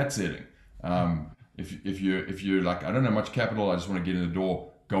 hit that setting. If you're like, I don't have much capital, I just want to get in the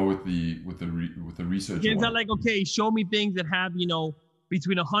door, go with the research. Is that like, okay, show me things that have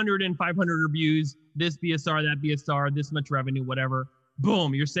between 100 and 500 reviews, this BSR, that BSR, this much revenue, whatever.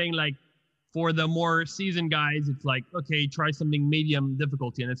 Boom, you're saying like, for the more seasoned guys, it's like, okay, try something medium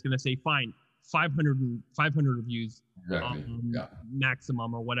difficulty, and it's going to say, fine, 500 reviews, exactly.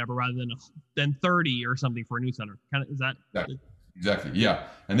 Maximum or whatever, rather than 30 or something for a new seller. Kind of, is that exactly? Yeah,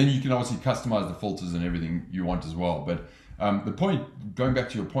 and then you can obviously customize the filters and everything you want as well. But the point, going back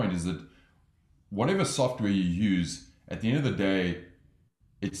to your point, is that whatever software you use, at the end of the day,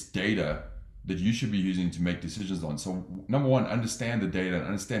 it's data that you should be using to make decisions on. So number one, understand the data and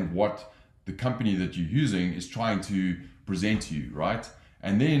understand what the company that you're using is trying to present to you, right?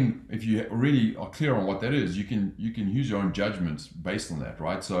 And then if you already are clear on what that is, you can use your own judgments based on that,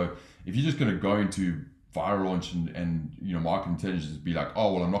 right? So if you're just going to go into Viral Launch and market intelligence, be like,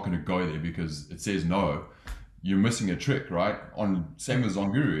 oh, well, I'm not going to go there because it says no, you're missing a trick, right? Same as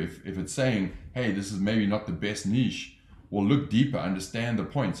Zonguru, if it's saying, hey, this is maybe not the best niche, well, look deeper, understand the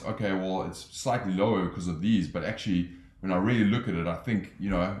points. Okay, well, it's slightly lower because of these, but actually, when I really look at it, I think,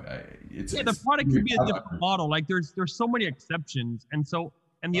 it's... Yeah, the product could be a different model. Like there's so many exceptions.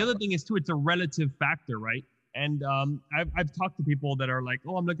 And the other thing is too, it's a relative factor, right? And I've talked to people that are like,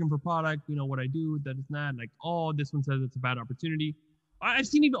 oh, I'm looking for product, what I do, that is not. Like, oh, this one says it's a bad opportunity. I've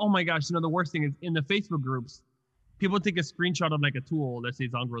seen even, oh my gosh, the worst thing is in the Facebook groups, people take a screenshot of like a tool that says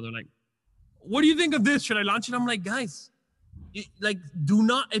Zonguru. They're like, what do you think of this? Should I launch it? I'm like, guys, do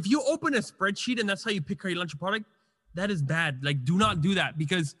not, if you open a spreadsheet and that's how you pick how you launch a product, that is bad. Like, do not do that,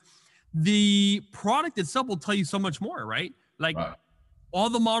 because the product itself will tell you so much more, right? Like, all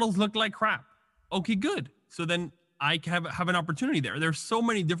the models look like crap. Okay, good. So then I have an opportunity there. There's so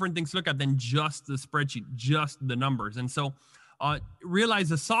many different things to look at than just the spreadsheet, just the numbers. And so realize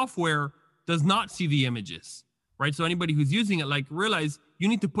the software does not see the images, right? So anybody who's using it, like, realize you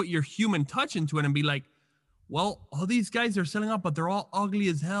need to put your human touch into it and be like, well, all these guys are selling up, but they're all ugly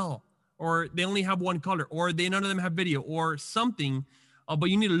as hell, or they only have one color, or none of them have video or something. But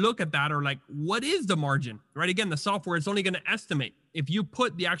you need to look at that, or like, what is the margin, right? Again, the software is only going to estimate. If you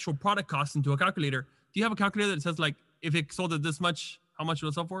put the actual product cost into a calculator, do you have a calculator that says, like, if it sold at this much, how much will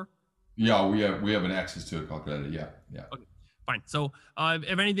it sell for? Yeah, we have an access to a calculator. Yeah. Okay, fine. So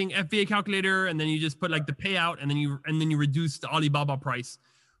if anything, FBA calculator, and then you just put like the payout, and then you reduce the Alibaba price.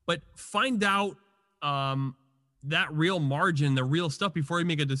 But find out that real margin, the real stuff, before you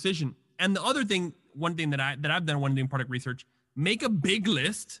make a decision. And the other thing, one thing that I've done when doing product research, make a big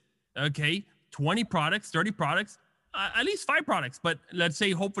list. Okay, 20 products, 30 products, at least 5 products, but let's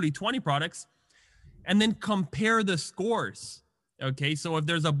say hopefully 20 products, and then compare the scores. Okay, so if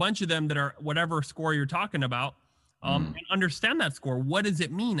there's a bunch of them that are whatever score you're talking about, and understand that score. What does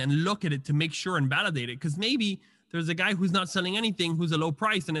it mean? And look at it to make sure and validate it. Because maybe there's a guy who's not selling anything, who's a low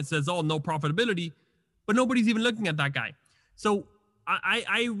price, and it says, oh, no profitability, but nobody's even looking at that guy. So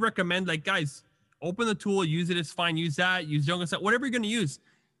I recommend, like, guys, open the tool, use it, it's fine. Use that, use Jungle Set, whatever you're going to use.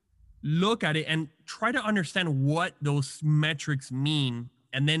 Look at it and try to understand what those metrics mean,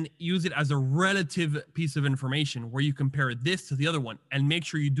 and then use it as a relative piece of information where you compare this to the other one, and make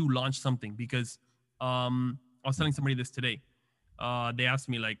sure you do launch something. Because I was telling somebody this today. They asked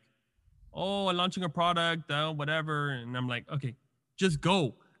me, like, oh, I'm launching a product, whatever. And I'm like, okay, just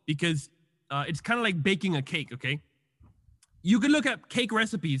go. Because it's kind of like baking a cake, okay? You could look at cake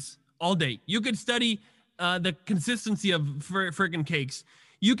recipes all day. You could study the consistency of freaking cakes.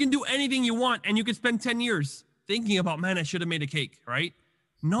 You can do anything you want, and you could spend 10 years thinking about, man, I should have made a cake, right?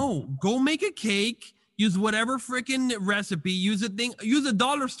 No, go make a cake. Use whatever freaking recipe. Use a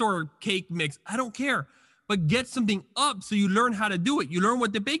dollar store cake mix. I don't care. But get something up so you learn how to do it. You learn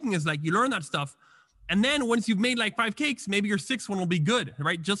what the baking is like. You learn that stuff. And then once you've made like 5 cakes, maybe your 6th one will be good,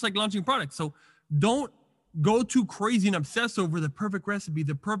 right? Just like launching products. So don't go too crazy and obsess over the perfect recipe,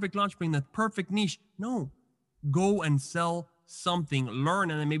 the perfect launch thing, the perfect niche. No, go and sell something,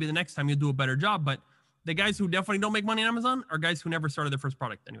 learn, and then maybe the next time you'll do a better job. But the guys who definitely don't make money on Amazon are guys who never started their first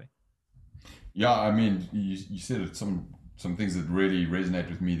product anyway. Yeah, I mean, you said some things that really resonate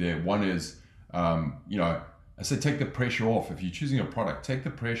with me there. One is, I said, take the pressure off. If you're choosing a product, take the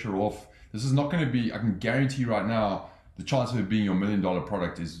pressure off. This is not going to be, I can guarantee right now, the chance of it being your $1 million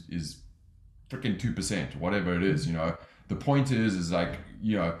product is freaking 2%, whatever it is. The point is like,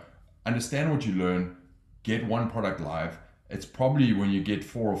 understand what you learn, get one product live. It's probably when you get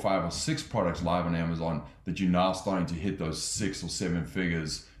 4 or 5 or 6 products live on Amazon that you're now starting to hit those 6 or 7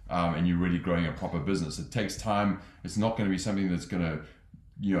 figures, and you're really growing a proper business. It takes time. It's not going to be something that's going to,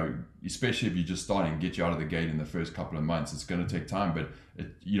 especially if you're just starting, get you out of the gate in the first couple of months. It's going to take time, but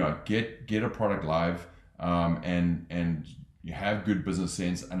get a product live, and you have good business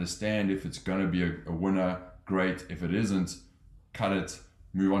sense. Understand if it's going to be a winner, great. If it isn't, cut it,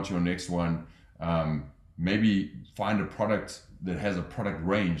 move on to your next one. Maybe find a product that has a product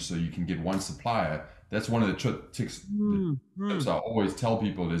range so you can get one supplier. That's one of the tips I always tell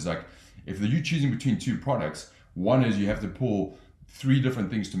people is, like, if you're choosing between 2 products, one is you have to pull 3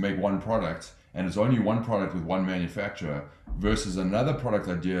 different things to make one product, and it's only one product with one manufacturer, versus another product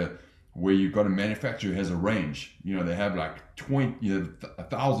idea where you've got a manufacturer who has a range. They have like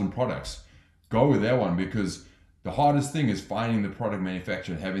 1,000 products. Go with that one, because the hardest thing is finding the product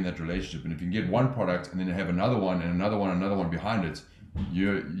manufacturer and having that relationship. And if you can get one product and then have another one and another one behind it,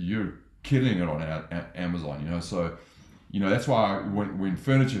 you're killing it on Amazon. So that's why when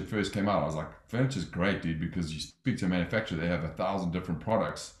furniture first came out, I was like, furniture's great, dude, because you speak to a manufacturer, they have 1,000 different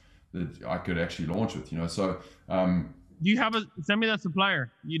products that I could actually launch with. So do you have send me that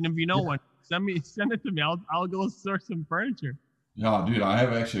supplier? If you know one, send it to me. I'll go source some furniture. Yeah, dude, I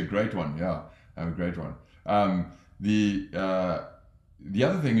have actually a great one. Yeah, I have a great one. The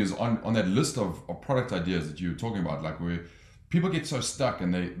other thing is on that list of product ideas that you were talking about, like, where people get so stuck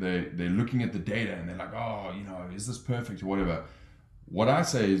and they're looking at the data and they're like, oh, is this perfect or whatever. What I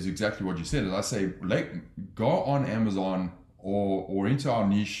say is exactly what you said. Is I say, go on Amazon or into our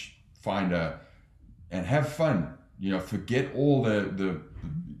niche finder and have fun. Forget all the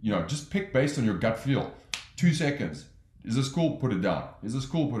just pick based on your gut feel. 2 seconds. Is this cool? Put it down. Is this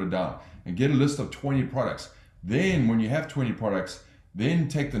cool? Put it down. And get a list of 20 products. Then when you have 20 products, then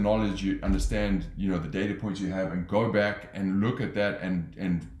take the knowledge, you understand, the data points you have, and go back and look at that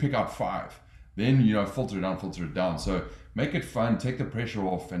and pick out 5. then filter it down. So make it fun, take the pressure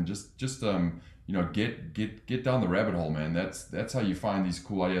off, and just get down the rabbit hole, man. That's how you find these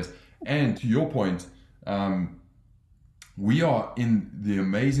cool ideas. And to your point, we are in the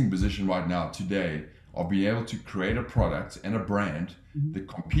amazing position right now today of being able to create a product and a brand that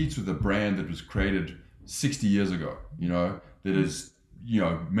competes with a brand that was created 60 years ago, that is,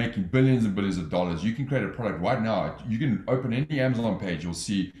 making billions and billions of dollars. You can create a product right now. You can open any Amazon page. You'll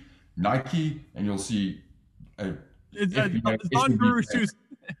see Nike and you'll see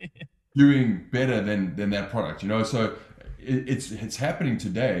doing better than that product, so it's happening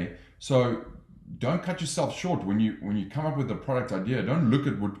today. So don't cut yourself short when you come up with a product idea. Don't look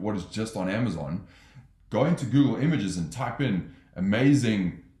at what is just on Amazon. Go into Google Images and type in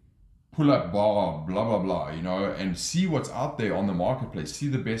amazing pull-up bar, blah blah blah, and see what's out there on the marketplace. See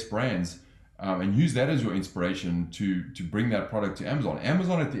the best brands, and use that as your inspiration to bring that product to Amazon.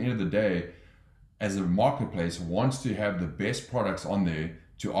 Amazon, at the end of the day, as a marketplace, wants to have the best products on there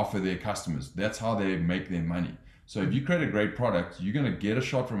to offer their customers. That's how they make their money. So if you create a great product, you're going to get a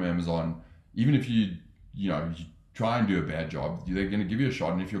shot from Amazon. Even if you try and do a bad job, they're going to give you a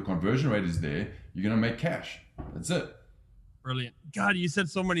shot. And if your conversion rate is there, you're going to make cash. That's it. Brilliant. God, you said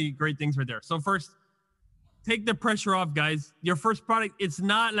so many great things right there. So first, take the pressure off, guys. Your first product, it's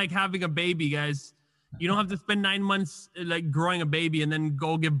not like having a baby, guys. You don't have to spend 9 months like growing a baby and then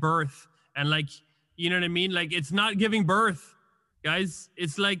go give birth. And you know what I mean? It's not giving birth, guys.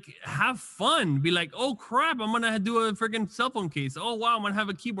 It's have fun. Be like, oh crap, I'm going to do a freaking cell phone case. Oh wow, I'm going to have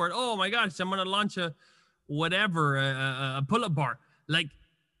a keyboard. Oh my gosh, I'm going to launch a pull-up bar.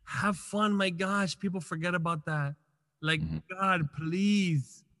 Have fun. My gosh, people forget about that. God,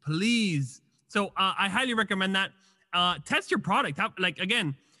 please. So I highly recommend that. Test your product.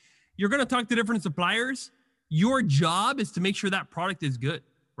 Again, you're going to talk to different suppliers. Your job is to make sure that product is good,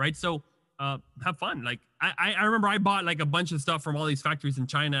 right? So have fun. I remember I bought a bunch of stuff from all these factories in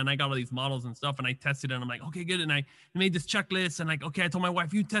China, and I got all these models and stuff, and I tested it, and I'm like, okay, good. And I made this checklist, and okay, I told my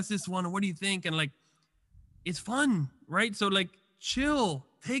wife, you test this one, and what do you think? And it's fun, right? So chill,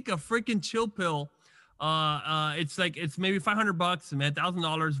 take a freaking chill pill. It's maybe $500,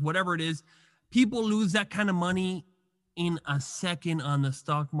 $1,000, whatever it is. People lose that kind of money in a second on the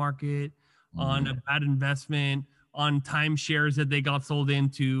stock market, on a bad investment, on timeshares that they got sold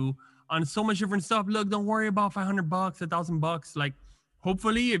into, on so much different stuff. Look, don't worry about $500, $1,000.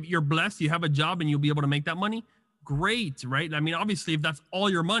 Hopefully, if you're blessed, you have a job and you'll be able to make that money. Great, right? I mean, obviously, if that's all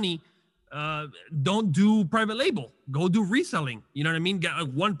your money, don't do private label. Go do reselling. You know what I mean? Get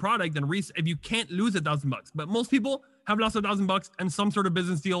one product and if you can't lose $1,000. But most people have lost $1,000 and some sort of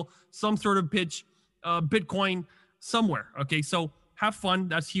business deal, some sort of pitch, Bitcoin somewhere. Okay, so have fun.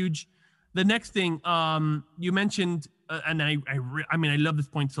 That's huge. The next thing you mentioned, and I love this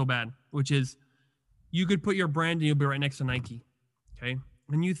point so bad, which is you could put your brand and you'll be right next to Nike. Okay,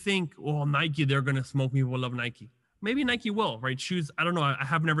 and you think, well, Nike, they're gonna smoke me. People love Nike. Maybe Nike will, right? Shoes, I don't know. I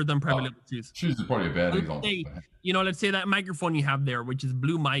have never done private label shoes. Shoes is probably a bad example. Let's say that microphone you have there, which is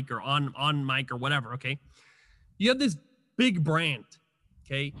Blue Mic or on mic or whatever, okay? You have this big brand,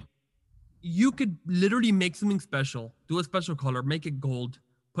 okay? You could literally make something special, do a special color, make it gold,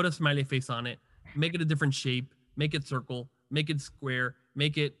 put a smiley face on it, make it a different shape, make it circle, make it square,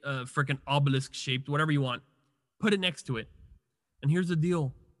 make it freaking obelisk shaped, whatever you want. Put it next to it. And here's the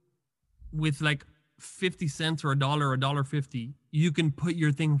deal. With 50 cents or $1 or $1.50, you can put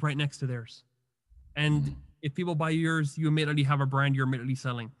your thing right next to theirs. And if people buy yours, you immediately have a brand you're immediately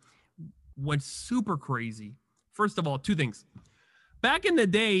selling. What's super crazy, first of all, two things. Back in the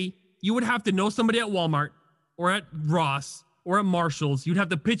day, you would have to know somebody at Walmart or at Ross or at Marshall's. You'd have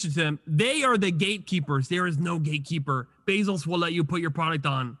to pitch it to them. They are the gatekeepers. There is no gatekeeper. Bezos will let you put your product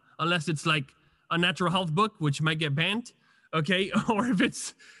on unless it's a natural health book, which might get banned. Okay. Or if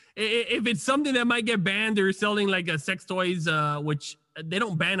it's something that might get banned, they're selling a sex toys, which they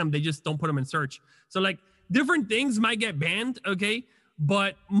don't ban them. They just don't put them in search. So different things might get banned. Okay.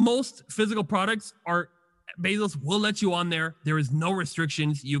 But most physical products Bezos will let you on there. There is no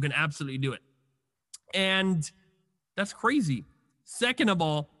restrictions. You can absolutely do it. And that's crazy. Second of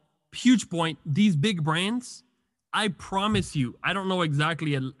all, huge point, these big brands, I promise you, I don't know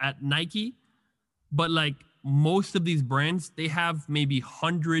exactly at Nike, but most of these brands, they have maybe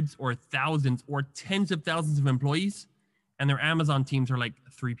hundreds or thousands or tens of thousands of employees, and their Amazon teams are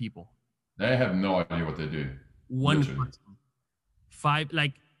 3 people. They have no idea what they do. One person. 5,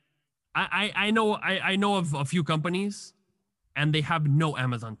 I know of a few companies, and they have no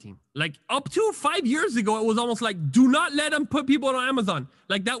Amazon team. Up to 5 years ago, it was almost do not let them put people on Amazon.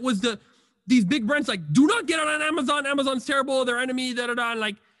 That was these big brands do not get on Amazon. Amazon's terrible. Their enemy. Da da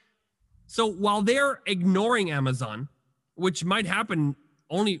da. So while they're ignoring Amazon, which might happen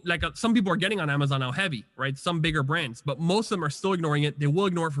only like some people are getting on Amazon now heavy, right? Some bigger brands, but most of them are still ignoring it. They will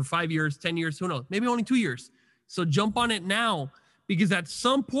ignore it for 5 years, 10 years, who knows? Maybe only 2 years. So jump on it now, because at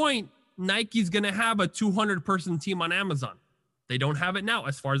some point, Nike's going to have a 200-person team on Amazon. They don't have it now,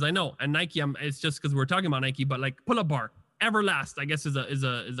 as far as I know. And Nike, it's just because we're talking about Nike, but like Pull-Up Bar, Everlast, I guess is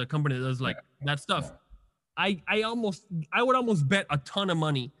a company that does like that stuff. I would almost bet a ton of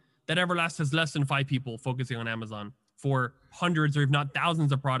money that Everlast has less than 5 people focusing on Amazon for hundreds or if not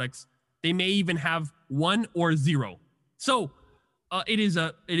thousands of products. They may even have 1 or 0. So it is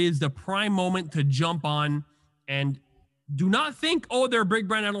the prime moment to jump on, and do not think, oh, they're a big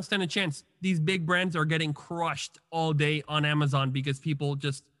brand, I don't stand a chance. These big brands are getting crushed all day on Amazon because people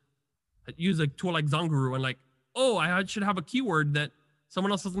just use a tool like Zonguru and like, oh, I should have a keyword that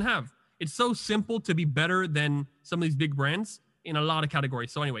someone else doesn't have. It's so simple to be better than some of these big brands in a lot of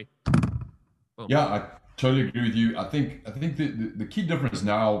categories. So anyway. Boom. Yeah, I totally agree with you. I think the key difference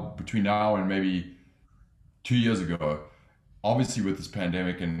now between now and maybe 2 years ago, obviously with this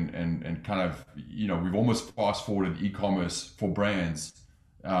pandemic and kind of, we've almost fast forwarded e-commerce for brands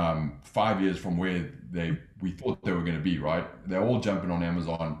 5 years from where we thought they were going to be, right? They're all jumping on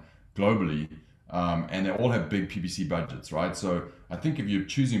Amazon globally, and they all have big PPC budgets, right? So I think if you're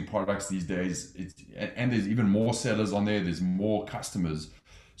choosing products these days, and there's even more sellers on there, there's more customers.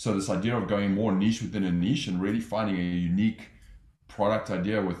 So this idea of going more niche within a niche and really finding a unique product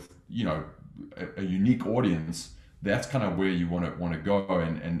idea with, a unique audience, that's kind of where you want to go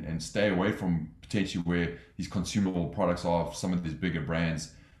and stay away from potentially where these consumable products are, some of these bigger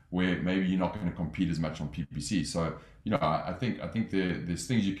brands where maybe you're not going to compete as much on PPC. So, I think there's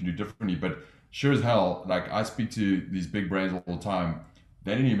things you can do differently, but sure as hell, like I speak to these big brands all the time,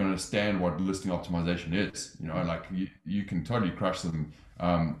 they don't even understand what listing optimization is. Like you can totally crush them.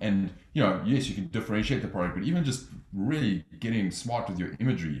 And yes, you can differentiate the product, but even just really getting smart with your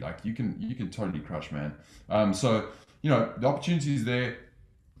imagery, like you can totally crush, man. So the opportunity is there.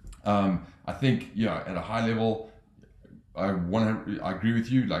 I think at a high level, I agree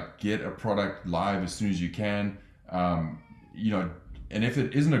with you. Like get a product live as soon as you can. And if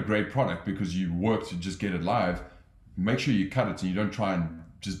it isn't a great product because you work to just get it live, make sure you cut it and you don't try and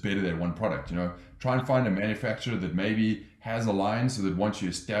just better that one product. Try and find a manufacturer that maybe has a line so that once you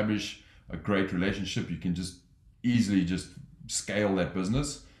establish a great relationship, you can just easily just scale that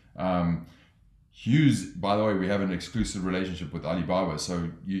business. Hughes, by the way, we have an exclusive relationship with Alibaba. So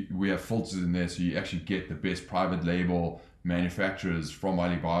we have filters in there so you actually get the best private label manufacturers from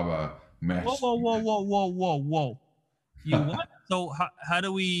Alibaba matched. Whoa. You what? So how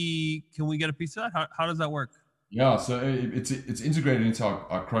do can we get a piece of that? How does that work? Yeah, so it's integrated into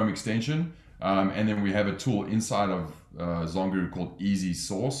our Chrome extension. And then we have a tool inside of Zonguru called Easy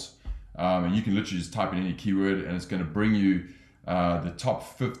Source. And you can literally just type in any keyword and it's going to bring you the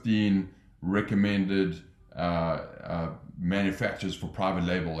top 15 recommended manufacturers for private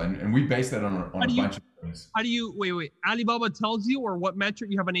label. And we base that on a bunch of things. How do you, wait, Alibaba tells you, or what metric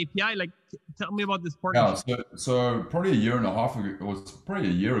you have an API? Like, tell me about this partnership. Yeah, so probably a year and a half ago, it was probably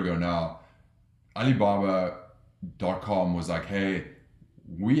a year ago now, Alibaba.com was like, hey,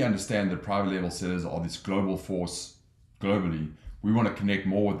 we understand that private label sellers are this global force globally. We want to connect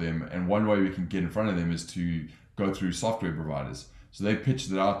more with them. And one way we can get in front of them is to go through software providers. So they pitched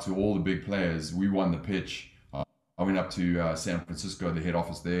it out to all the big players. We won the pitch. I went up to San Francisco, the head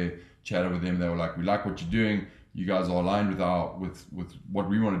office there, chatted with them. They were like, we like what you're doing. You guys are aligned with what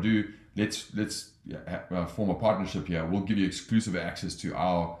we want to do. Let's form a partnership here. We'll give you exclusive access to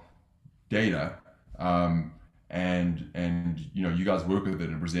our data. And you guys work with it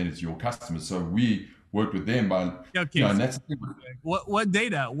and present it to your customers. So we worked with them by and that's what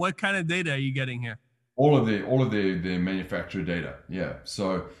data? What kind of data are you getting here? All of their manufacturer data. Yeah.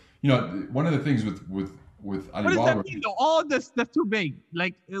 So one of the things with Alibaba. What does that mean though? All this that's too big.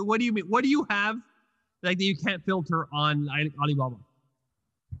 Like what do you mean? What do you have like that you can't filter on Alibaba?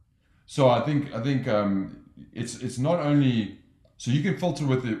 So I think it's not only so you can filter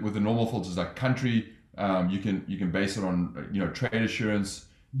with the normal filters like country. You can base it on trade assurance.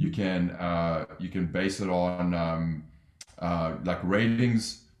 You can base it on like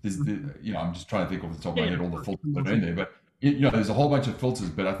ratings. I'm just trying to think off the top of my head all the filters that are in there, but there's a whole bunch of filters.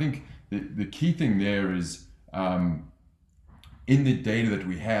 But I think the key thing there is in the data that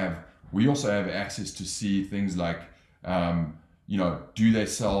we have, we also have access to see things like do they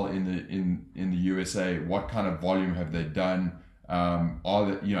sell in the USA? What kind of volume have they done?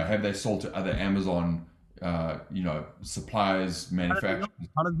 Have they sold to other Amazon suppliers, manufacturers?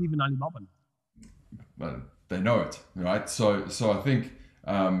 How does even Alibaba know? Well, they know it, right? So I think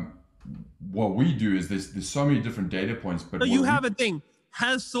what we do is there's so many different data points, but So what you we have a thing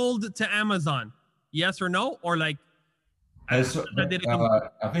has sold to Amazon, yes or no, or like has, that data come?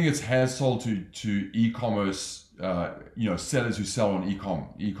 I think it's has sold to e-commerce, sellers who sell on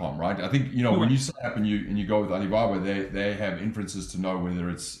ecom, right? I think when Correct. you sign up and you go with Alibaba, they have inferences to know whether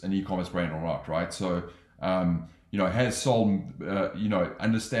it's an e-commerce brand or not, right? So has sold,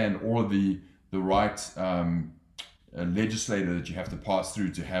 understand all of the right legislator that you have to pass through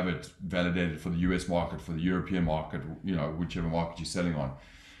to have it validated for the US market, for the European market, whichever market you're selling on.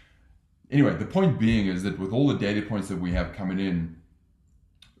 Anyway, the point being is that with all the data points that we have coming in,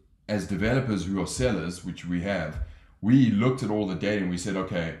 as developers who are sellers, which we have, we looked at all the data and we said,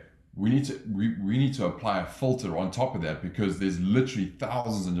 okay, we need to apply a filter on top of that, because there's literally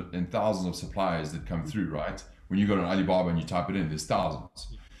thousands and thousands of suppliers that come through, right? When you go to Alibaba and you type it in, there's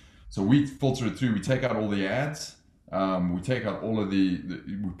thousands. So we filter it through. We take out all the ads. We take out all of we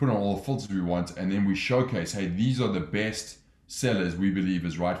put on all the filters we want, and then we showcase, hey, these are the best sellers we believe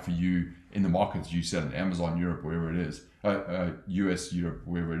is right for you in the markets you sell in Amazon Europe, wherever it is, US Europe,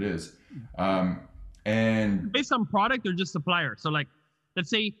 wherever it is, and Based on product or just supplier. So like, let's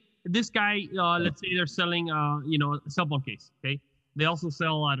say this guy, let's say they're selling, a cell phone case. Okay, they also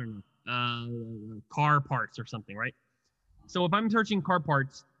sell, I don't know, car parts or something, right? So if I'm searching car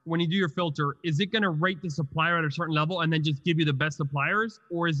parts, when you do your filter, is it going to rate the supplier at a certain level and then just give you the best suppliers,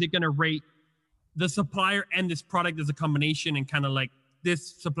 or is it going to rate the supplier and this product as a combination and kind of like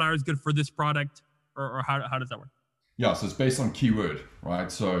this supplier is good for this product, or how does that work? Yeah, so it's based on keyword,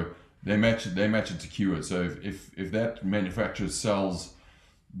 right? So they match it to keyword. So if that manufacturer sells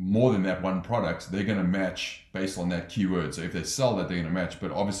more than that one product, they're going to match based on that keyword. So if they sell that, they're going to match.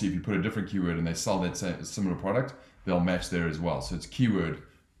 But obviously, if you put a different keyword and they sell that similar product, they'll match there as well. So it's keyword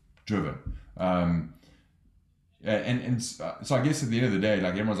driven. So I guess at the end of the day,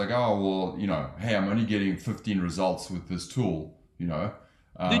 like everyone's like, oh, well, hey, I'm only getting 15 results with this tool,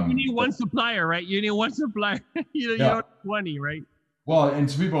 Then you need one supplier, right? You need one supplier. You don't have 20, right? Well, and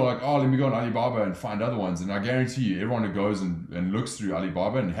so people are like, oh, let me go on Alibaba and find other ones. And I guarantee you, everyone who goes and looks through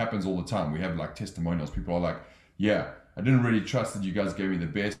Alibaba, and it happens all the time. We have like testimonials. People are like, yeah, I didn't really trust that you guys gave me the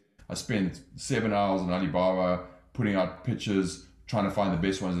best. I spent 7 hours on Alibaba putting out pictures, trying to find the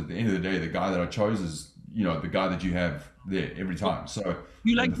best ones. At the end of the day, the guy that I chose is, the guy that you have there every time. So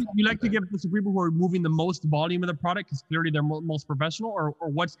you like to give this to people who are moving the most volume of the product because clearly they're most professional, or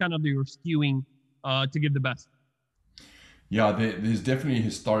what's kind of your skewing to give the best? Yeah, there's definitely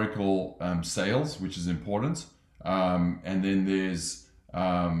historical sales, which is important, and then there's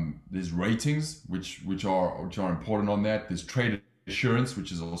ratings, which are important on that. There's trade assurance,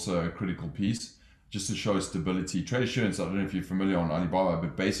 which is also a critical piece, just to show stability. Trade assurance, I don't know if you're familiar on Alibaba,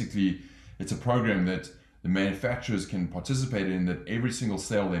 but basically it's a program that the manufacturers can participate in, that every single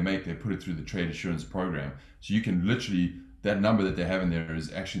sale they make, they put it through the trade assurance program. So you can literally, that number that they have in there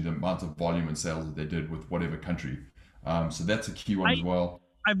is actually the amount of volume and sales that they did with whatever country. So that's a key one as well.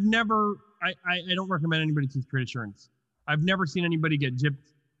 I don't recommend anybody to trade assurance. I've never seen anybody get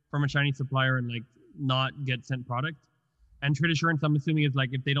gypped from a Chinese supplier and like not get sent product. And trade assurance, I'm assuming, is like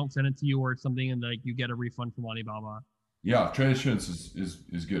if they don't send it to you or something, and like you get a refund from Alibaba. Yeah, trade assurance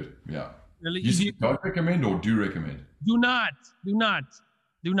is good. Yeah. Really? You don't recommend or do recommend? Do not.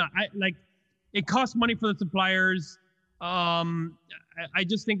 It costs money for the suppliers. I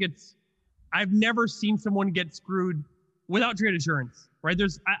just think I've never seen someone get screwed without trade assurance, right?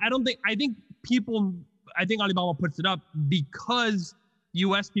 I think Alibaba puts it up because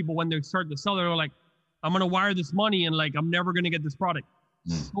US people, when they start to sell, they're like, I'm going to wire this money and like, I'm never going to get this product.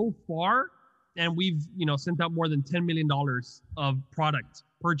 So far, and we've, sent out more than $10 million of product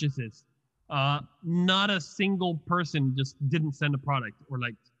purchases. Not a single person just didn't send a product or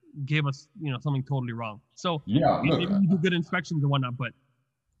like gave us, something totally wrong. So yeah, maybe we do good inspections and whatnot, but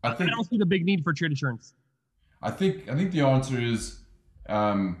I don't see the big need for trade assurance. I think the answer is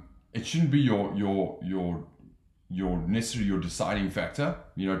it shouldn't be your necessarily your deciding factor,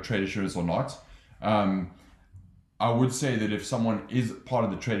 trade assurance or not. I would say that if someone is part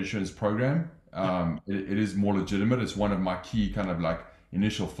of the trade assurance program, it is more legitimate. It's one of my key kind of like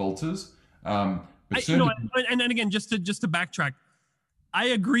initial filters. And again, just to backtrack, I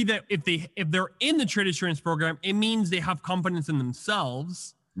agree that if they're in the trade assurance program, it means they have confidence in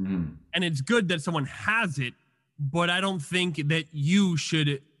themselves, and it's good that someone has it. But I don't think that you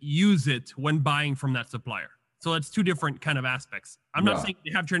should use it when buying from that supplier. So it's two different kind of aspects. I'm not saying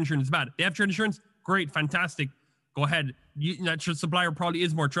they have trade insurance is bad. They have trade insurance, great, fantastic. Go ahead. That supplier probably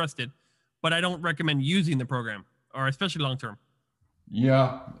is more trusted, but I don't recommend using the program, or especially long term.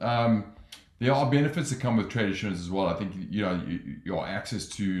 Yeah. there are benefits that come with trade assurance as well. I think your access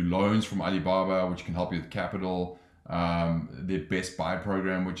to loans from Alibaba, which can help you with capital. Their Best Buy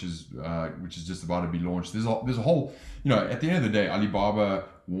program, which is just about to be launched. There's a whole, at the end of the day, Alibaba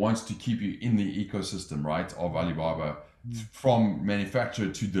wants to keep you in the ecosystem, right, of Alibaba, from manufacturer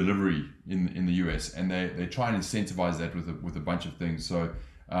to delivery in the US, and they try and incentivize that with a bunch of things. So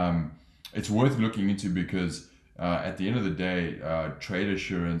it's worth looking into, because at the end of the day, trade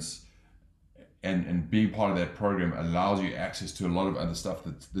assurance and being part of that program allows you access to a lot of other stuff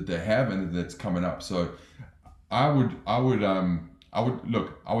that they have and that's coming up. So I would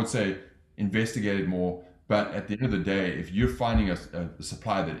say investigate it more. But at the end of the day, if you're finding a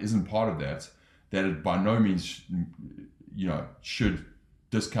supplier that isn't part of that it by no means, should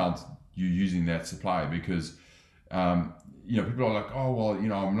discount you using that supplier, because, people are like, oh, well,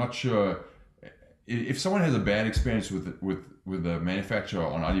 I'm not sure. If someone has a bad experience with a manufacturer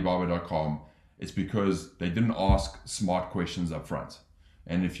on Alibaba.com, it's because they didn't ask smart questions up front.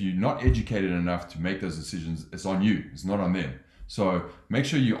 And if you're not educated enough to make those decisions, it's on you. It's not on them. So make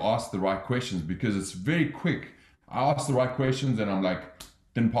sure you ask the right questions, because it's very quick. I asked the right questions and I'm like,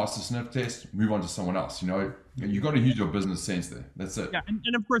 didn't pass the sniff test, move on to someone else. You got to use your business sense there. That's it. Yeah,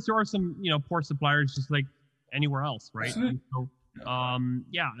 and of course there are some poor suppliers, just like anywhere else, right? Absolutely. So,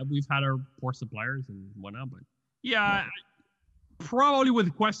 we've had our poor suppliers and whatnot, but yeah. Probably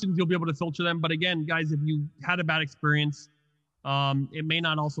with questions you'll be able to filter them. But again, guys, if you had a bad experience, it may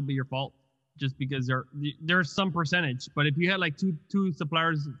not also be your fault, just because there's some percentage. But if you had like two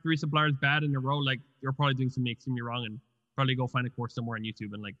suppliers, 3 suppliers bad in a row, like you're probably doing something extremely wrong, and probably go find a course somewhere on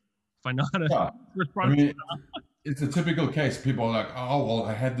YouTube and like find out how to respond. It's a typical case. People are like, oh, well,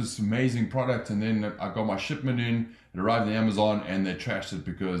 I had this amazing product and then I got my shipment in, it arrived in Amazon, and they trashed it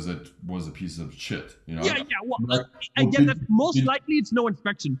because it was a piece of shit. Yeah. Well, again, that's most likely it's no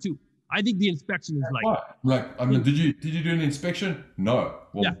inspection too. I think the inspection is did you do an inspection? No.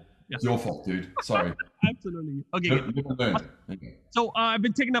 Well, it's your fault, dude. Sorry. Absolutely. Okay. So I've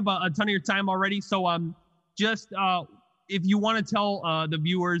been taking up a ton of your time already. So if you want to tell the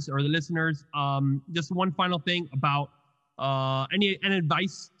viewers or the listeners, just one final thing about any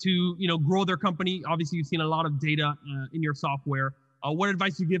advice to grow their company. Obviously, you've seen a lot of data in your software. What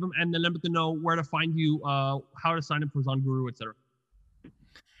advice you give them, and then let them know where to find you, how to sign up for ZonGuru, etc.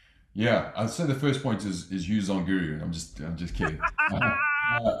 Yeah, I'd say the first point is use ZonGuru. I'm just kidding.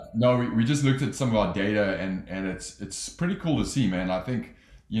 No, we just looked at some of our data, and it's pretty cool to see, man. I think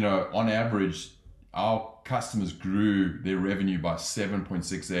on average, our customers grew their revenue by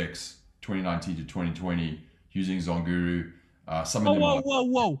 7.6x 2019 to 2020 using ZonGuru. Some of them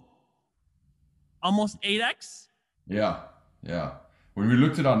whoa. Almost 8x? Yeah. When we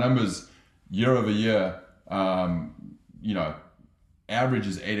looked at our numbers year over year, average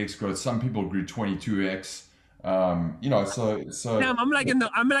is 8x growth. Some people grew 22x. So damn, I'm in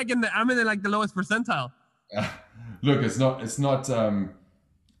the lowest percentile. Look, it's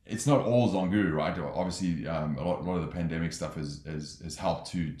not all ZonGuru, right? Obviously, a lot of the pandemic stuff has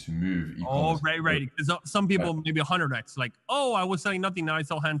helped to move e-commerce. Oh, right. Because some people maybe 100x. Like, I was selling nothing, now I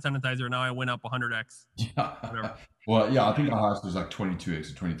sell hand sanitizer. Now I went up 100x. Yeah. Well, yeah, I think our highest was like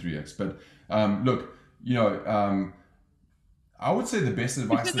 22x or 23x. But look, I would say the best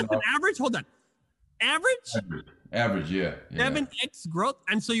advice. That's an average. Hold on, average, yeah. 7x growth,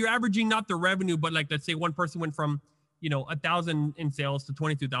 and so you're averaging not the revenue, but like let's say one person went from 1,000 in sales to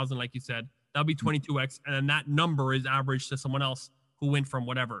 22,000, like you said, that'll be 22x, and then that number is average to someone else who went from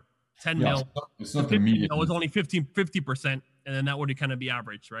whatever 10 mil. It's not the median. It was only 50%, and then that would kind of be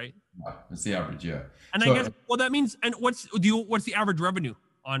average, right? Yeah, it's the average, yeah. And I guess that means. And what's the average revenue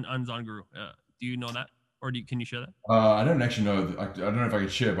on ZonGuru? Do you know that, or can you share that? I don't actually know. I don't know if I can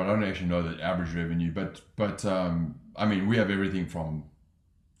share, but I don't actually know the average revenue. But I mean, we have everything from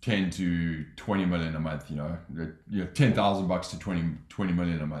 10 to 20 million a month, $10,000 to 20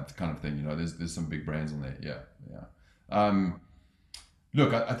 million a month kind of thing. There's some big brands on there. Yeah.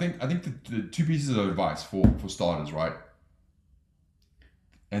 Look, I think the 2 pieces of advice for starters, right?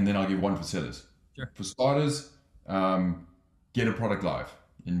 And then I'll give one for sellers. Sure. For starters, get a product live.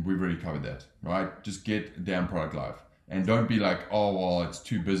 And we've already covered that, right? Just get a damn product live. And don't be like, oh, well, it's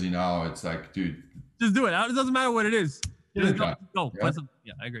too busy now. It's like, dude. Just do it. It doesn't matter what it is. Just go. Yeah?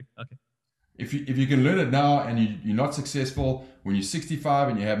 Yeah, I agree. Okay. If you can learn it now and you're not successful, when you're 65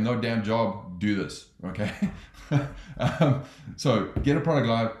 and you have no damn job, do this, okay? So get a product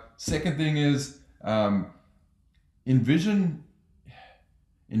live. Second thing is envision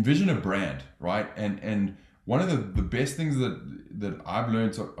a brand, right? And one of the best things that I've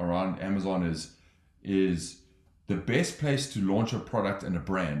learned around Amazon is the best place to launch a product and a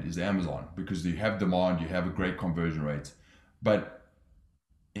brand is Amazon, because you have demand, you have a great conversion rate. But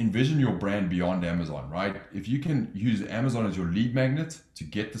envision your brand beyond Amazon, right? If you can use Amazon as your lead magnet to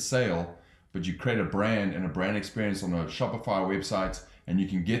get the sale, but you create a brand and a brand experience on a Shopify website, and you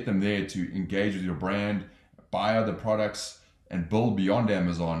can get them there to engage with your brand, buy other products, and build beyond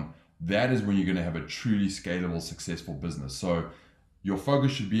Amazon, that is when you're going to have a truly scalable, successful business. So your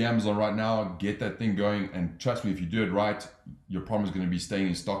focus should be Amazon right now. Get that thing going, and trust me, if you do it right, your problem is going to be staying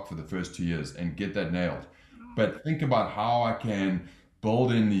in stock for the first 2 years, and get that nailed. But think about how I can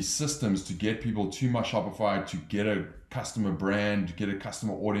build in these systems to get people to my Shopify, to get a customer brand, to get a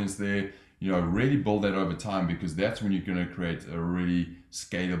customer audience there. Really build that over time, because that's when you're going to create a really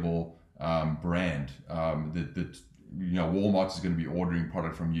scalable brand that Walmart is going to be ordering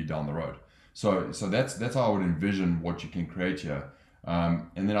product from you down the road. So that's how I would envision what you can create here.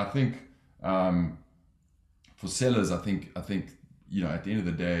 And then I think for sellers, I think at the end of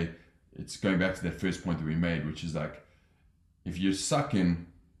the day, it's going back to that first point that we made, which is like, if you're sucking,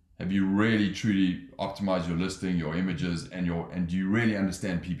 have you really truly optimized your listing, your images, and do you really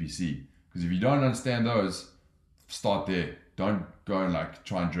understand PPC? Because if you don't understand those, start there. Don't go and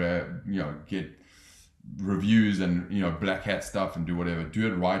try and get reviews and black hat stuff and do whatever. Do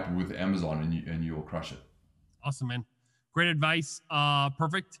it right with Amazon, and you'll crush it. Awesome, man. Great advice.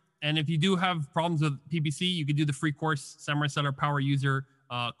 Perfect. And if you do have problems with PPC, you can do the free course, Samurai Seller Power User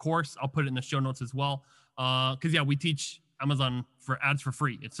course. I'll put it in the show notes as well. Because we teach Amazon for ads for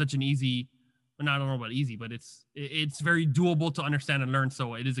free. It's such an easy, I don't know about easy, but it's very doable to understand and learn.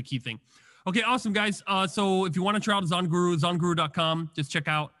 So it is a key thing. Okay, awesome, guys. So if you want to try out ZonGuru, zonguru.com, just check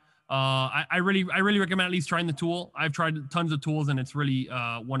out. I really recommend at least trying the tool. I've tried tons of tools, and it's really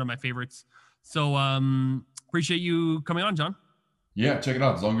one of my favorites. So appreciate you coming on, John. Yeah, check it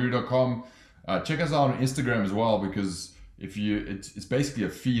out, zonguru.com. Check us out on Instagram as well, because it's basically a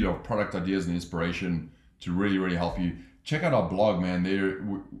feed of product ideas and inspiration to really, really help you. Check out our blog, man.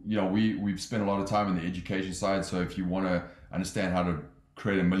 We've spent a lot of time in the education side. So if you want to understand how to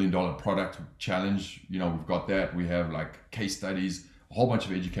create $1 million product challenge, we've got that. We have case studies, a whole bunch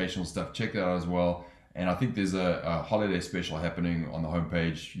of educational stuff. Check that out as well. And I think there's a holiday special happening on the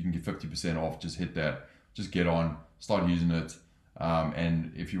homepage. You can get 50% off. Just hit that. Just get on, start using it.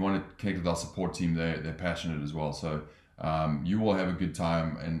 And if you want to connect with our support team, they're passionate as well. So you will have a good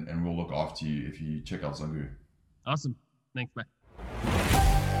time, and we'll look after you if you check out ZonGuru. Awesome. Thanks, bye.